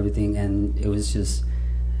about it and everything, and it was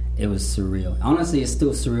surreal. Honestly, it's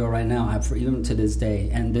still surreal right now, even to this day.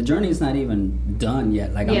 And the journey is not even done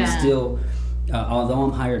yet. Like I'm still, although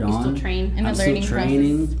I'm hired on, still train in I'm still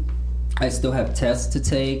training. Process. I still have tests to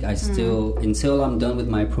take. I still, until I'm done with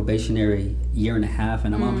my probationary 1.5 years,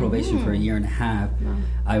 and I'm on probation for 1.5 years,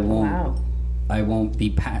 I won't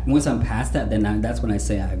be once I'm past that, then that's when I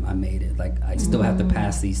say I made it. Like I still have to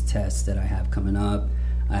pass these tests that I have coming up.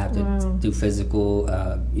 I have to do physical,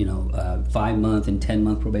 5-month and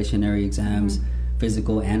 10-month probationary exams,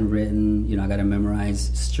 physical and written. You know, I got to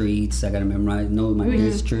memorize streets. I got to know my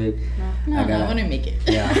district. No, I want to make it.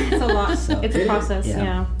 Yeah, it's a lot. So, it's a process.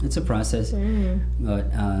 Yeah, it's a process. But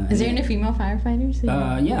is there any female firefighters?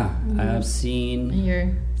 Yeah, I've seen in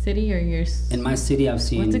your city or your. In my city, I've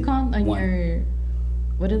seen. What's it called? On your.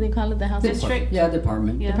 What do they call it? The house. District. Yeah,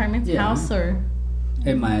 department. Yeah. Department house or.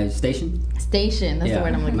 In my station? Station, that's the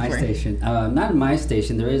word I'm looking for. My station. Not in my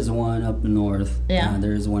station. There is one up north. Yeah.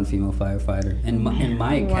 There is one female firefighter. And in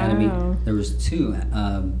my academy, there was two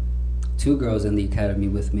girls in the academy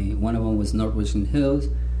with me. One of them was North Richland Hills,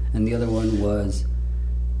 and the other one was,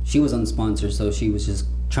 she was unsponsored, so she was just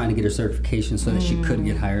trying to get her certification so that she could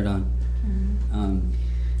get hired on.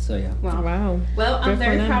 So yeah. Wow. Well, I'm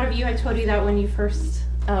very proud of you. I told you that when you first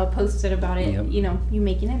posted about it, you know, you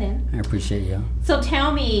making it in. I appreciate you. So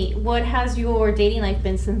tell me, what has your dating life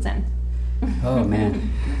been since then? Oh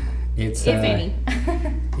man, it's if any.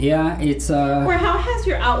 Yeah, it's or how has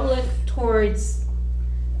your outlook towards,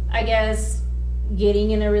 I guess,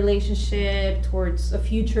 getting in a relationship, towards a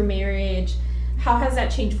future marriage, how has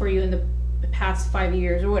that changed for you in the past 5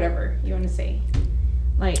 years or whatever you want to say?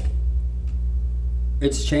 Like,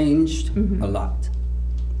 it's changed a lot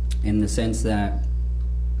in the sense that,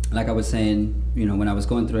 like I was saying, you know, when I was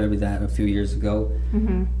going through that a few years ago,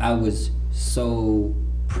 I was so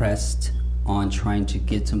pressed on trying to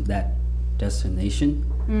get to that destination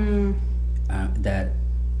that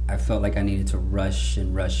I felt like I needed to rush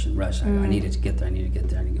and rush and rush. I needed to get there.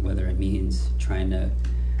 Whether it means trying to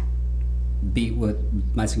be with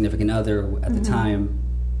my significant other at the time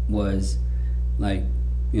was like,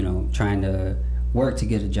 you know, trying to work to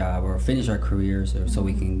get a job or finish our careers or so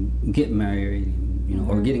we can get married, you know,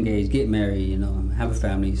 or get engaged, get married, you know, have a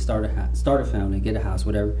family, start a family, get a house,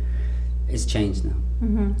 whatever. It's changed now,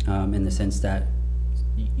 in the sense that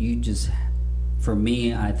you just, for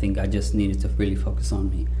me, I think I just needed to really focus on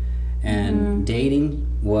me, and dating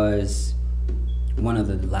was one of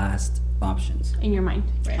the last options in your mind,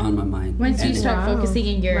 right? On my mind. Once you start focusing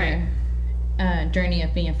in your journey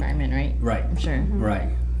of being a fireman, right? Right. I'm sure. Right.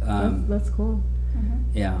 That's cool.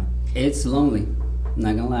 Yeah, it's lonely.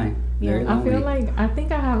 Not gonna lie. Very lonely. I feel like I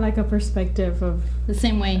think I have like a perspective of the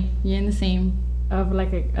same way. You're in the same of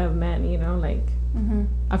like a man, you know, like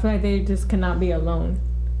I feel like they just cannot be alone.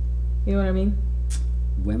 You know what I mean?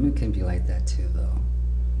 Women can be like that too, though.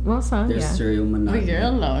 Well, some There's serial monogamy. But you're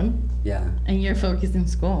alone. Yeah. And you're focused in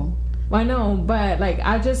school. Well, I know, but like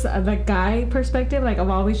I just the guy perspective, like I've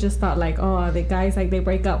always just thought like, oh, the guys like they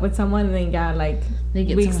break up with someone and then like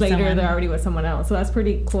weeks later they're already with someone else. So that's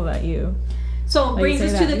pretty cool that you. So brings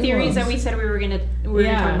us to the theories that we said we were gonna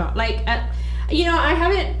talk about. Like, you know, I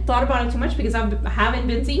haven't thought about it too much because I haven't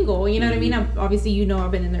been single. You know what I mean? Obviously, you know,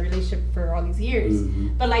 I've been in a relationship for all these years.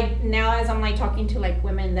 But like now, as I'm like talking to like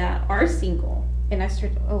women that are single, and I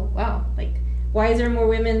start, oh wow, like, why is there more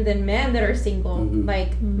women than men that are single?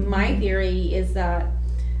 Like, my theory is that,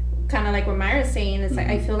 kind of like what Myra's saying, is like,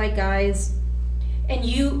 I feel like guys, and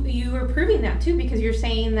you were proving that too, because you're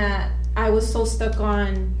saying that I was so stuck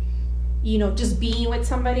on, you know, just being with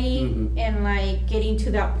somebody and like getting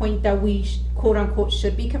to that point that we quote unquote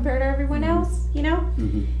should be compared to everyone else, you know?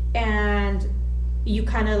 And you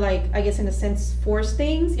kind of like, I guess in a sense, force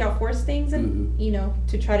things and, you know,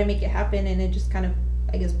 to try to make it happen, and it just kind of,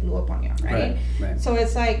 I guess, blew up on you, right? So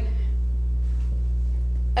it's like,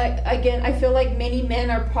 again, I feel like many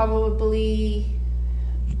men are probably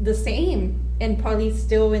the same and probably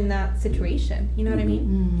still in that situation. You know what I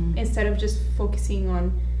mean? Instead of just focusing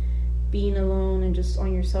on being alone and just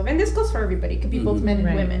on yourself. And this goes for everybody. It could be both men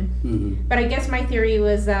and women. But I guess my theory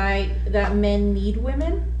was that men need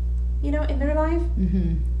women, you know, in their life.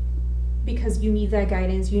 Because you need that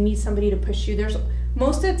guidance. You need somebody to push you.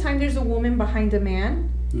 Most of the time, there's a woman behind a man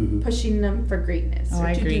pushing them for greatness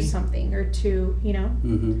or to do something or to, you know.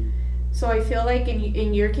 So I feel like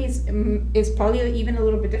in your case, it's probably even a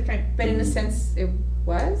little bit different. But in a sense, it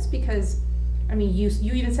was because, I mean, you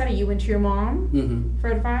even said it. You went to your mom for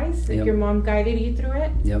advice. Like your mom guided you through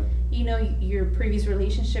it. You know, your previous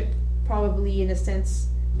relationship probably, in a sense,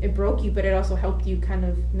 it broke you, but it also helped you kind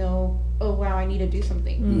of know, oh wow, I need to do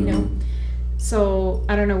something. You know. So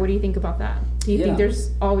I don't know. What do you think about that? Do you think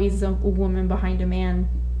there's always a woman behind a man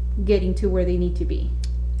getting to where they need to be?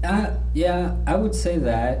 Yeah, I would say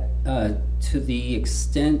that to the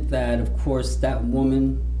extent that, of course, that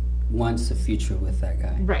woman wants a future with that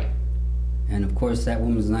guy. Right. And of course, that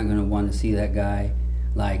woman's not going to want to see that guy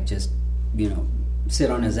like just, you know,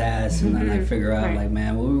 sit on his ass and then like figure out like,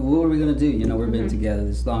 man, what are we going to do? You know, we've been together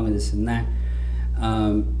this long and this and that.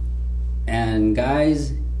 And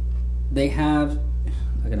guys, they have,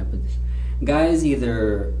 how can I put this? Guys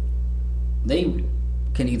either they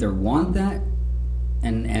can either want that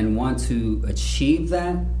and want to achieve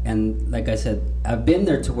that, and like I said, I've been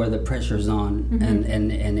there to where the pressure's on,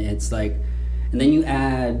 and it's like, and then you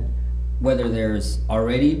add whether there's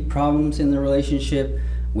already problems in the relationship,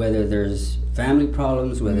 whether there's family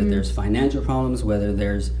problems, whether there's financial problems, whether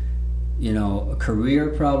there's career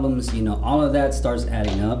problems, all of that starts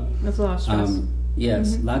adding up. That's a lot of stress.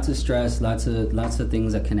 Yes, lots of stress, lots of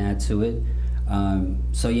things that can add to it.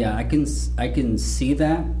 So yeah, I can see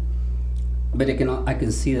that, but I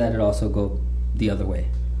can see that it also go the other way,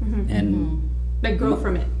 and like grow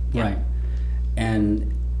from it. Yeah. Right.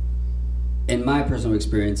 And in my personal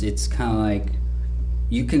experience, it's kind of like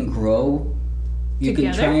you can grow, you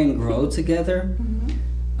together? Can try and grow together,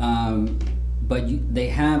 but they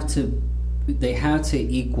have to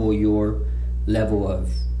equal your level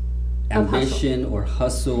of ambition or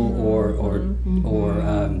hustle or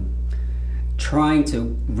trying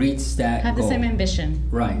to reach that have goal. The same ambition,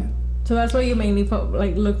 right? So that's what you mainly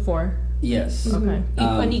look for. Yes. Okay.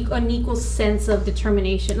 An equal sense of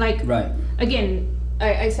determination. Like, right. Again,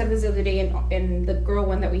 I said this the other day in the girl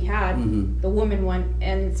one that we had, the woman one,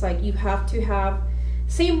 and it's like you have to have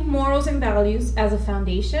same morals and values as a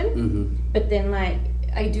foundation, but then like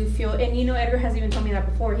I do feel, and Edgar has even told me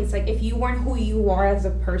that before. He's like, if you weren't who you are as a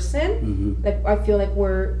person, like I feel like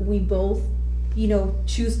we both,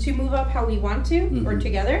 choose to move up how we want to or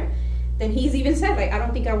together. Then he's even said, like, I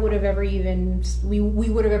don't think I would have ever even we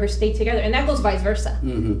would have ever stayed together, and that goes vice versa.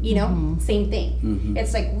 Same thing.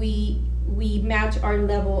 It's like we match our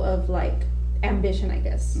level of like ambition, I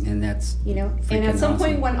guess, and that's and at some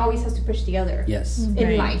point one always has to push the other. Yes,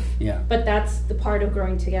 in life. Yeah, but that's the part of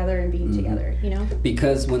growing together and being together.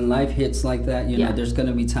 Because when life hits like that, there's going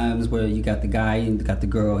to be times where you got the guy and you got the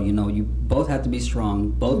girl. You both have to be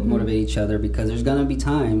strong, both motivate each other, because there's going to be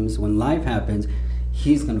times when life happens,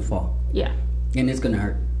 he's going to fall. Yeah, and it's going to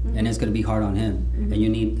hurt. And it's going to be hard on him, and you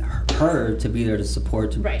need her to be there to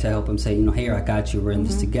support, to help him say, hey, I got you, we're in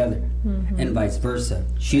this together, and vice versa.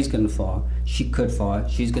 She's going to fall, she could fall,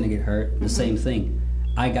 she's going to get hurt. The same thing.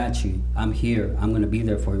 I got you, I'm here, I'm going to be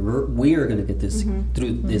there for you. We are going to get this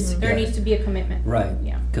through this. There together. needs to be a commitment, right?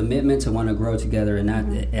 Yeah, commitment to want to grow together, and that,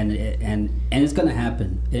 and it's going to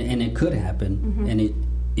happen, and it could happen, and it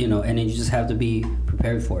and you just have to be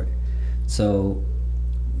prepared for it. So.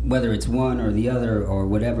 Whether it's one or the other or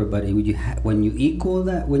whatever, but when you equal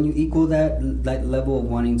that level of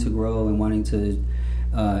wanting to grow and wanting to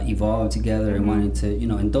evolve together and wanting to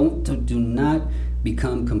and do not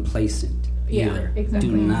become complacent either. Exactly.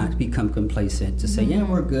 Do not become complacent to say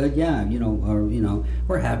we're good, or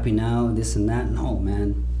we're happy now, this and that. No,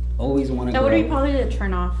 man, always want to. That would be probably the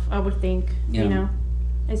turn off. I would think.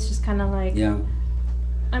 It's just kind of like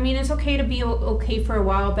I mean, it's okay to be okay for a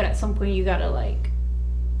while, but at some point you gotta like.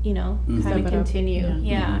 Kind of continue.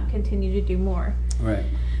 Continue to do more. Right.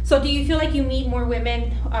 So do you feel like you meet more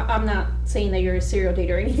women? I'm not saying that you're a serial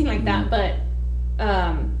dater or anything like that, but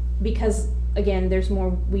because, again, there's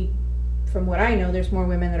more, from what I know, there's more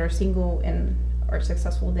women that are single and are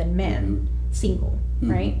successful than men single,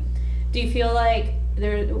 right? Do you feel like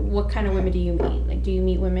what kind of women do you meet? Like, do you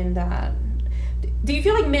meet women that, do you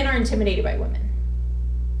feel like men are intimidated by women?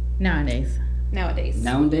 Nowadays?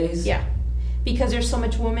 Yeah. Because there's so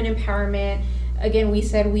much woman empowerment. Again, we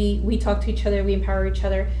said we talk to each other, we empower each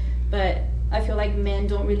other, but I feel like men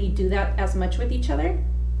don't really do that as much with each other,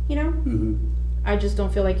 I just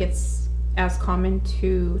don't feel like it's as common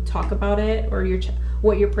to talk about it or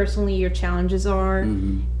what your challenges are.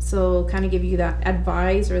 So kind of give you that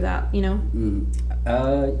advice or that,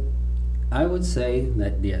 I would say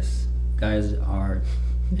that yes, guys are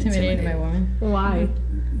intimidated by women. Why?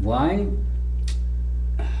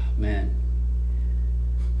 Man.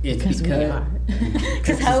 It's because we are.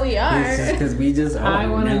 Because how we are. It's just because we just are. I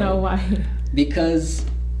want to know why. Because,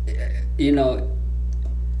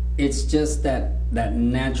 it's just that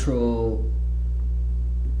natural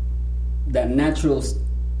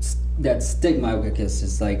stigma, I guess.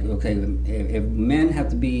 It's like, okay, if men have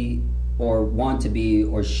to be or want to be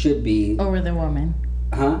or should be over the woman.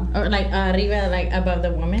 Huh? Or like arriba, like above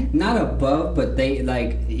the woman? Not above, but they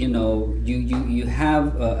like, you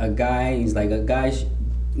have a guy, he's like a guy.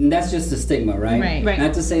 That's just the stigma, right? Right.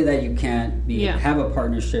 Not to say that you can't have a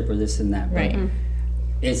partnership or this and that, but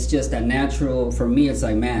it's just that natural. For me, it's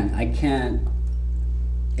like, man, I can't.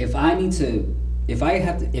 If I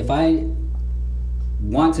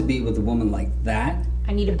want to be with a woman like that,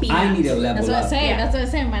 I need to be. I need to level up. That's what I say. That's what I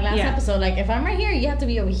said in my last episode. Like, if I'm right here, you have to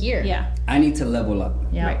be over here. Yeah. I need to level up.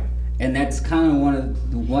 Yeah. Right. And that's kind of one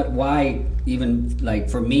of why even like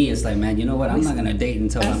for me it's like, man, you know what, I'm not gonna date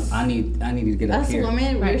until I need to get up here. As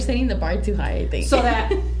women, we're setting the bar too high, I think. So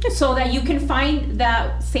that you can find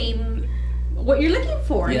that same what you're looking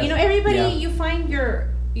for. Yes. You know, everybody you find your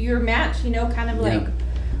match. You know, kind of like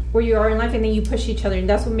where you are in life, and then you push each other, and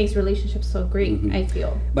that's what makes relationships so great. I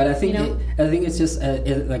feel. But I think I think it's just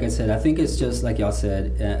like I said. I think it's just like y'all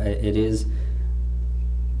said. It is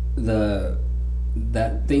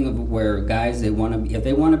that thing of where guys if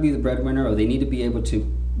they want to be the breadwinner, or they need to be able to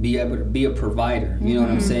be a provider. You know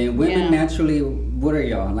what I'm saying? Women naturally, what are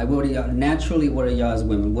y'all? Like, what are y'all naturally? What are y'all as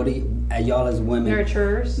women? What are y'all as women?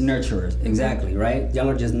 Nurturers, exactly, right? Y'all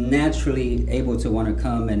are just naturally able to want to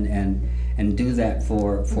come and do that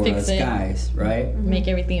for us guys, right? Make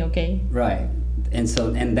everything okay, right? And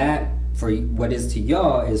that for what is to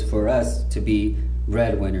y'all is for us to be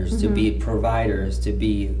breadwinners, to be providers, to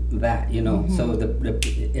be that, you know. So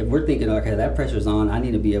if we're thinking, okay, that pressure's on, I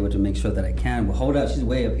need to be able to make sure that I can. Well, hold up, she's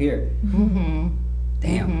way up here.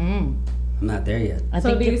 Damn, I'm not there yet.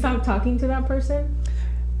 So do you stop talking to that person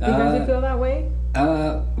because you feel that way?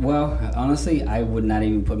 Well, honestly, I would not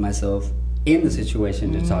even put myself in the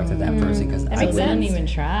situation to talk to that person because I wouldn't even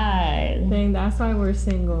try. Dang, that's why we're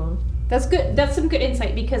single. That's good. That's some good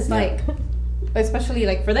insight because like. Especially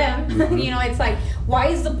like for them, you know, it's like, why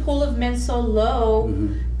is the pool of men so low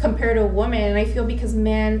compared to a woman? And I feel because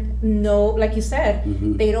men know, like you said,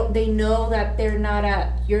 they know that they're not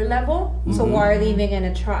at your level, so why are they even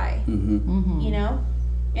gonna try? You know,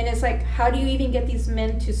 and it's like, how do you even get these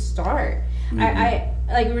men to start? I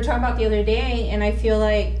like we were talking about the other day, and I feel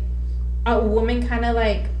like a woman kind of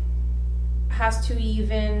like has to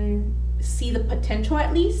even see the potential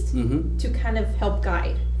at least to kind of help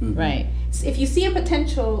guide. Right. So if you see a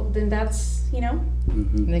potential, then that's, you know.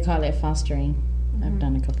 They call it fostering. I've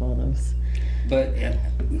done a couple of those. But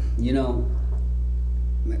you know,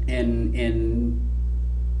 and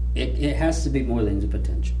it has to be more than the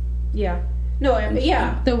potential. Yeah. No.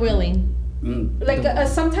 The willing. Like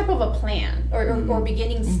some type of a plan or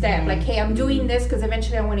beginning step. Like, hey, I'm doing this because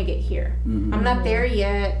eventually I want to get here. I'm not there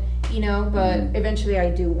yet, you know, but eventually I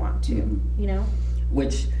do want to, you know.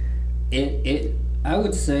 Which I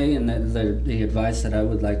would say, and the advice that I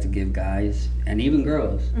would like to give guys and even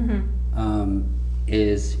girls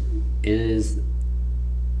is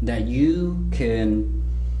that you can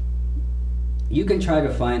try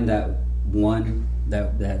to find that one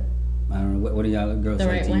that I don't know what do y'all girls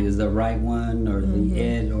like to use, the right one or the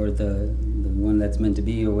it or the one that's meant to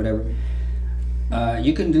be or whatever.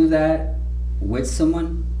 You can do that with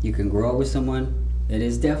someone. You can grow with someone. It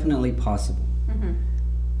is definitely possible.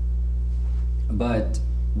 But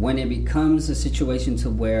when it becomes a situation to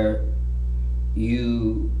where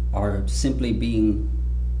you are simply being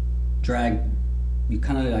dragged, you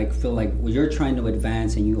kind of like feel like you're trying to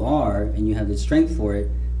advance and you have the strength for it,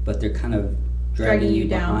 but they're kind of dragging you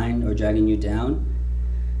behind or dragging you down,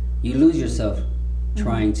 you lose yourself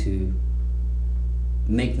trying to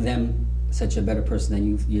make them such a better person that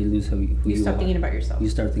you lose who you are. You stop thinking about yourself. You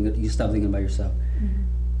stop thinking about yourself.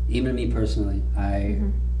 Even me personally,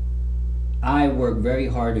 I work very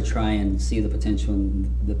hard to try and see the potential in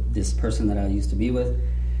this person that I used to be with.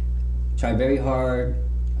 Tried very hard.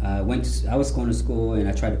 I was going to school, and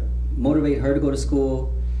I tried to motivate her to go to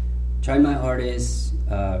school. Tried my hardest.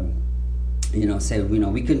 You know, say, you know,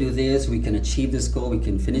 we can do this. We can achieve this goal. We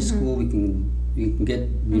can finish school. We can get,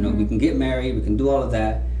 you know, we can get married. We can do all of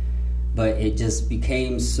that. But it just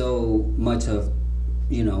became so much of,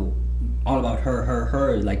 you know, all about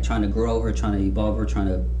her, like trying to grow her, trying to evolve her, trying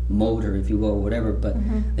to mold her, if you will, or whatever. But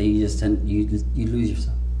you just you lose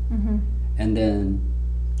yourself, and then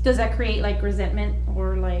does that create like resentment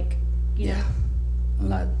or like you know? A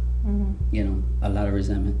lot, you know, a lot of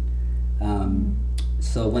resentment.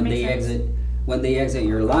 So when they exit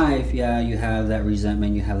your life, you have that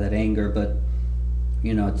resentment, you have that anger, but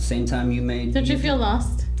you know, at the same time, don't you feel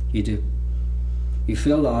lost? You do. You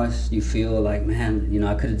feel lost. You feel like, man, you know,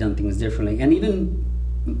 I could have done things differently. And even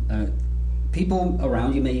people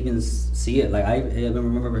around you may even see it. Like I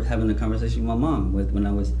remember having a conversation with my mom when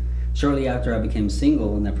I was shortly after I became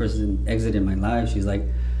single, and that person exited my life. She's like,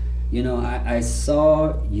 you know, I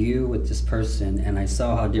saw you with this person, and I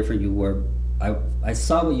saw how different you were. I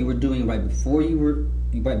saw what you were doing right before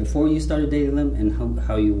you started dating them, and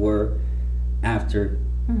how you were after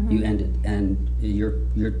you ended, and your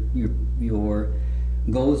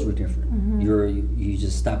goals were different. You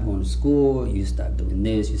just stopped going to school. You stopped doing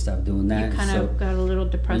this. You stopped doing that. You kind of got a little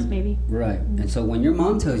depressed, maybe. Right. And so when your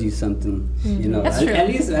mom tells you something, you know, that's true. At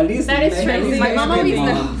least that is true. My mom always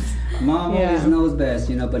knows. Mom always knows best,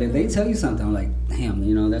 you know. But if they tell you something, I'm like, damn,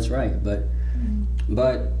 you know, that's right. But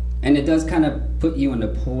and it does kind of put you in the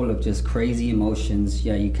pool of just crazy emotions.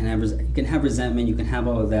 Yeah, you can have resentment, you can have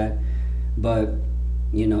all of that, but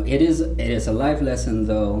you know, it is a life lesson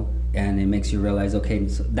though, and it makes you realize, okay,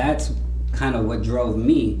 so that's kind of what drove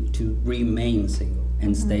me to remain single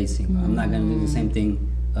and stay single. I'm not going to do the same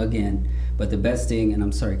thing again. But the best thing, and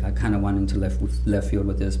I'm sorry, I kind of went into left field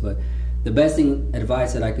with this, but the best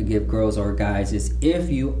advice that I could give girls or guys is, if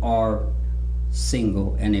you are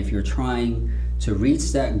single and if you're trying to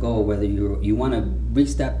reach that goal, whether you want to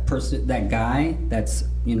reach that person, that guy that's,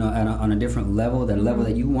 you know, on a different level, that level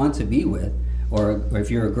that you want to be with, or if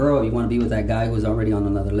you're a girl, you want to be with that guy who's already on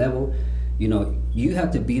another level, you know, you have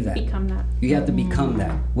to be that. Become that. You have to become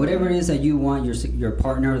that. Whatever it is that you want your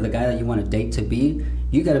partner, the guy that you want to date to be,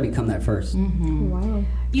 you got to become that first. Wow.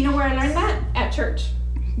 You know where I learned that? At church.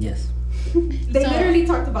 Yes. They literally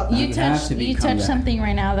talked about that. You touched something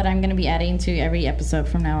right now that I'm going to be adding to every episode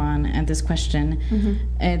from now on. And this question,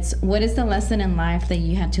 it's, what is the lesson in life that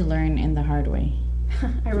you had to learn in the hard way?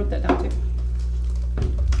 I wrote that down too.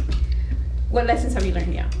 What lessons have you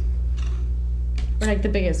learned? Yeah. Or like the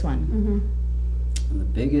biggest one. And the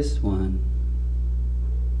biggest one,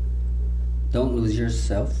 don't lose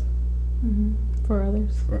yourself. For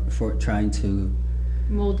others. For trying to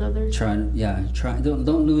mold others.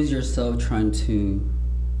 Don't lose yourself trying to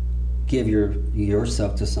give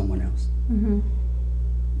yourself to someone else.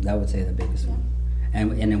 That would say the biggest one.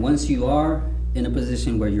 And then once you are in a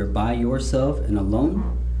position where you're by yourself and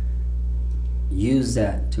alone, use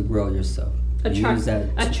that to grow yourself.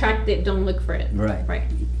 Attract it, don't look for it. Right.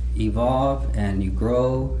 Evolve, and you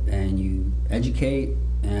grow, and you educate,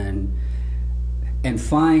 and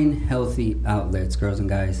find healthy outlets, girls and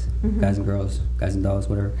guys, guys and girls, guys and dolls,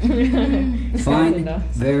 whatever. Find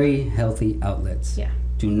very healthy outlets. Yeah.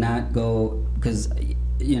 Do not go, because,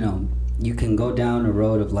 you know, you can go down a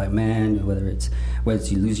road of like, man, whether it's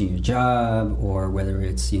you losing your job, or whether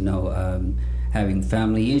it's, you know, having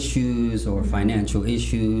family issues or financial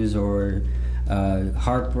issues, or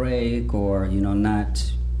heartbreak, or, you know,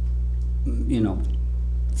 not, you know,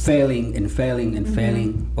 failing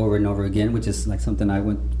over and over again, which is like something I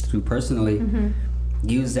went through personally.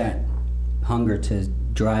 Use that hunger to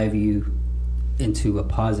drive you into a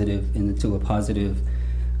positive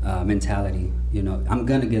mentality. You know, I'm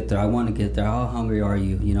gonna get there. I want to get there. How hungry are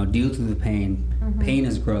you? You know, deal through the pain. Pain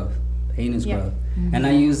is growth. Growth. And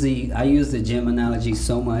I use the gym analogy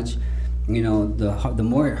so much. You know, the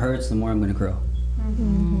more it hurts, the more I'm gonna grow.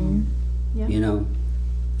 You know,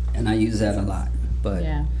 and I use that a lot. But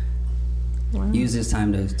use this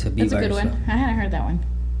time to be That's by a good yourself. one. I hadn't heard that one.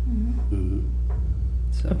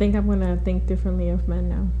 So. I think I'm gonna think differently of men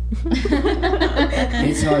now.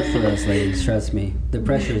 It's hard for us, ladies. Trust me. The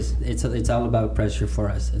pressure is it's all about pressure for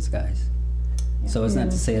us as guys. So it's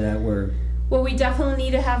not to say that we're. Well, we definitely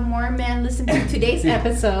need to have more men listen to today's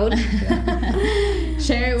episode.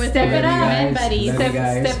 Share it with Step it up, man, buddy.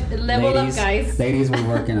 Step level up, guys. Ladies, we're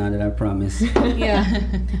working on it, I promise. Yeah.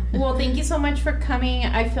 Well, thank you so much for coming.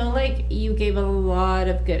 I feel like you gave a lot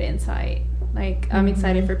of good insight. Like, I'm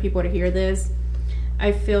excited for people to hear this.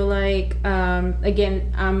 I feel like,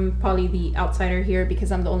 again, I'm probably the outsider here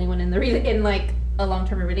because I'm the only one in like a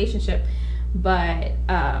long-term relationship. But,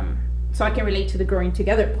 so I can relate to the growing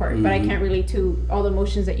together part, but I can't relate to all the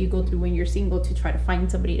emotions that you go through when you're single to try to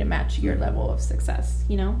find somebody to match your level of success,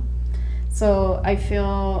 you know? So I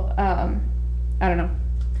feel, I don't know.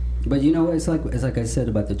 But you know, it's like I said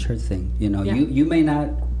about the church thing. You know, you may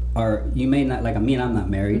not like. I mean, I'm not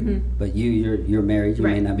married, but you're married. You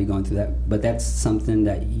may not be going through that, but that's something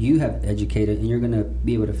that you have educated, and you're gonna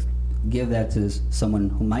be able to give that to someone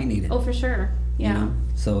who might need it. Oh, for sure. Yeah. You know?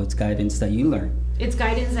 So it's guidance that you learn. It's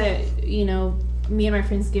guidance that, you know, me and my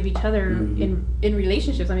friends give each other in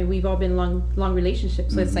relationships. I mean, we've all been long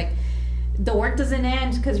relationships, so it's like the work doesn't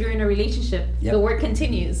end because you're in a relationship. The work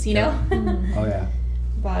continues, you know. Oh yeah.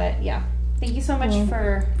 But yeah, thank you so much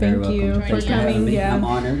for thank you for coming. Yeah, I'm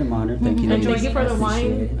honored. Thank you. And thank you for the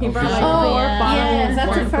wine. He brought like 4 bottles. Yes,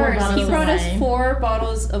 that's the first. He brought us 4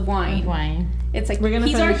 bottles of wine. It's like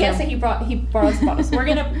he's our guest and he brought us bottles.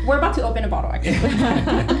 We're about to open a bottle actually.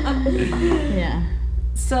 Yeah.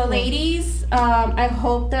 So ladies, I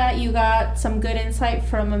hope that you got some good insight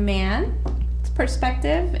from a man's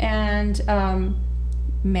perspective, and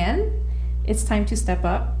men, it's time to step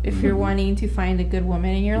up if you're wanting to find a good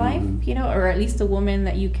woman in your life, you know, or at least a woman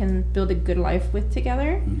that you can build a good life with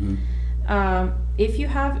together. If you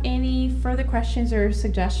have any further questions or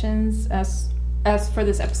suggestions as for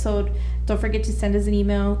this episode, don't forget to send us an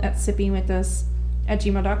email at sippingwithus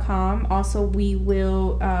 @gmail.com. Also, we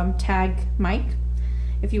will tag Mike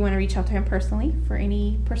if you want to reach out to him personally for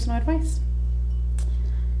any personal advice.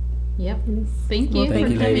 Yep. Thank you for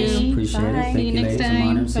coming. Appreciate it. Thank See you next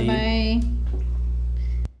time. Bye-bye.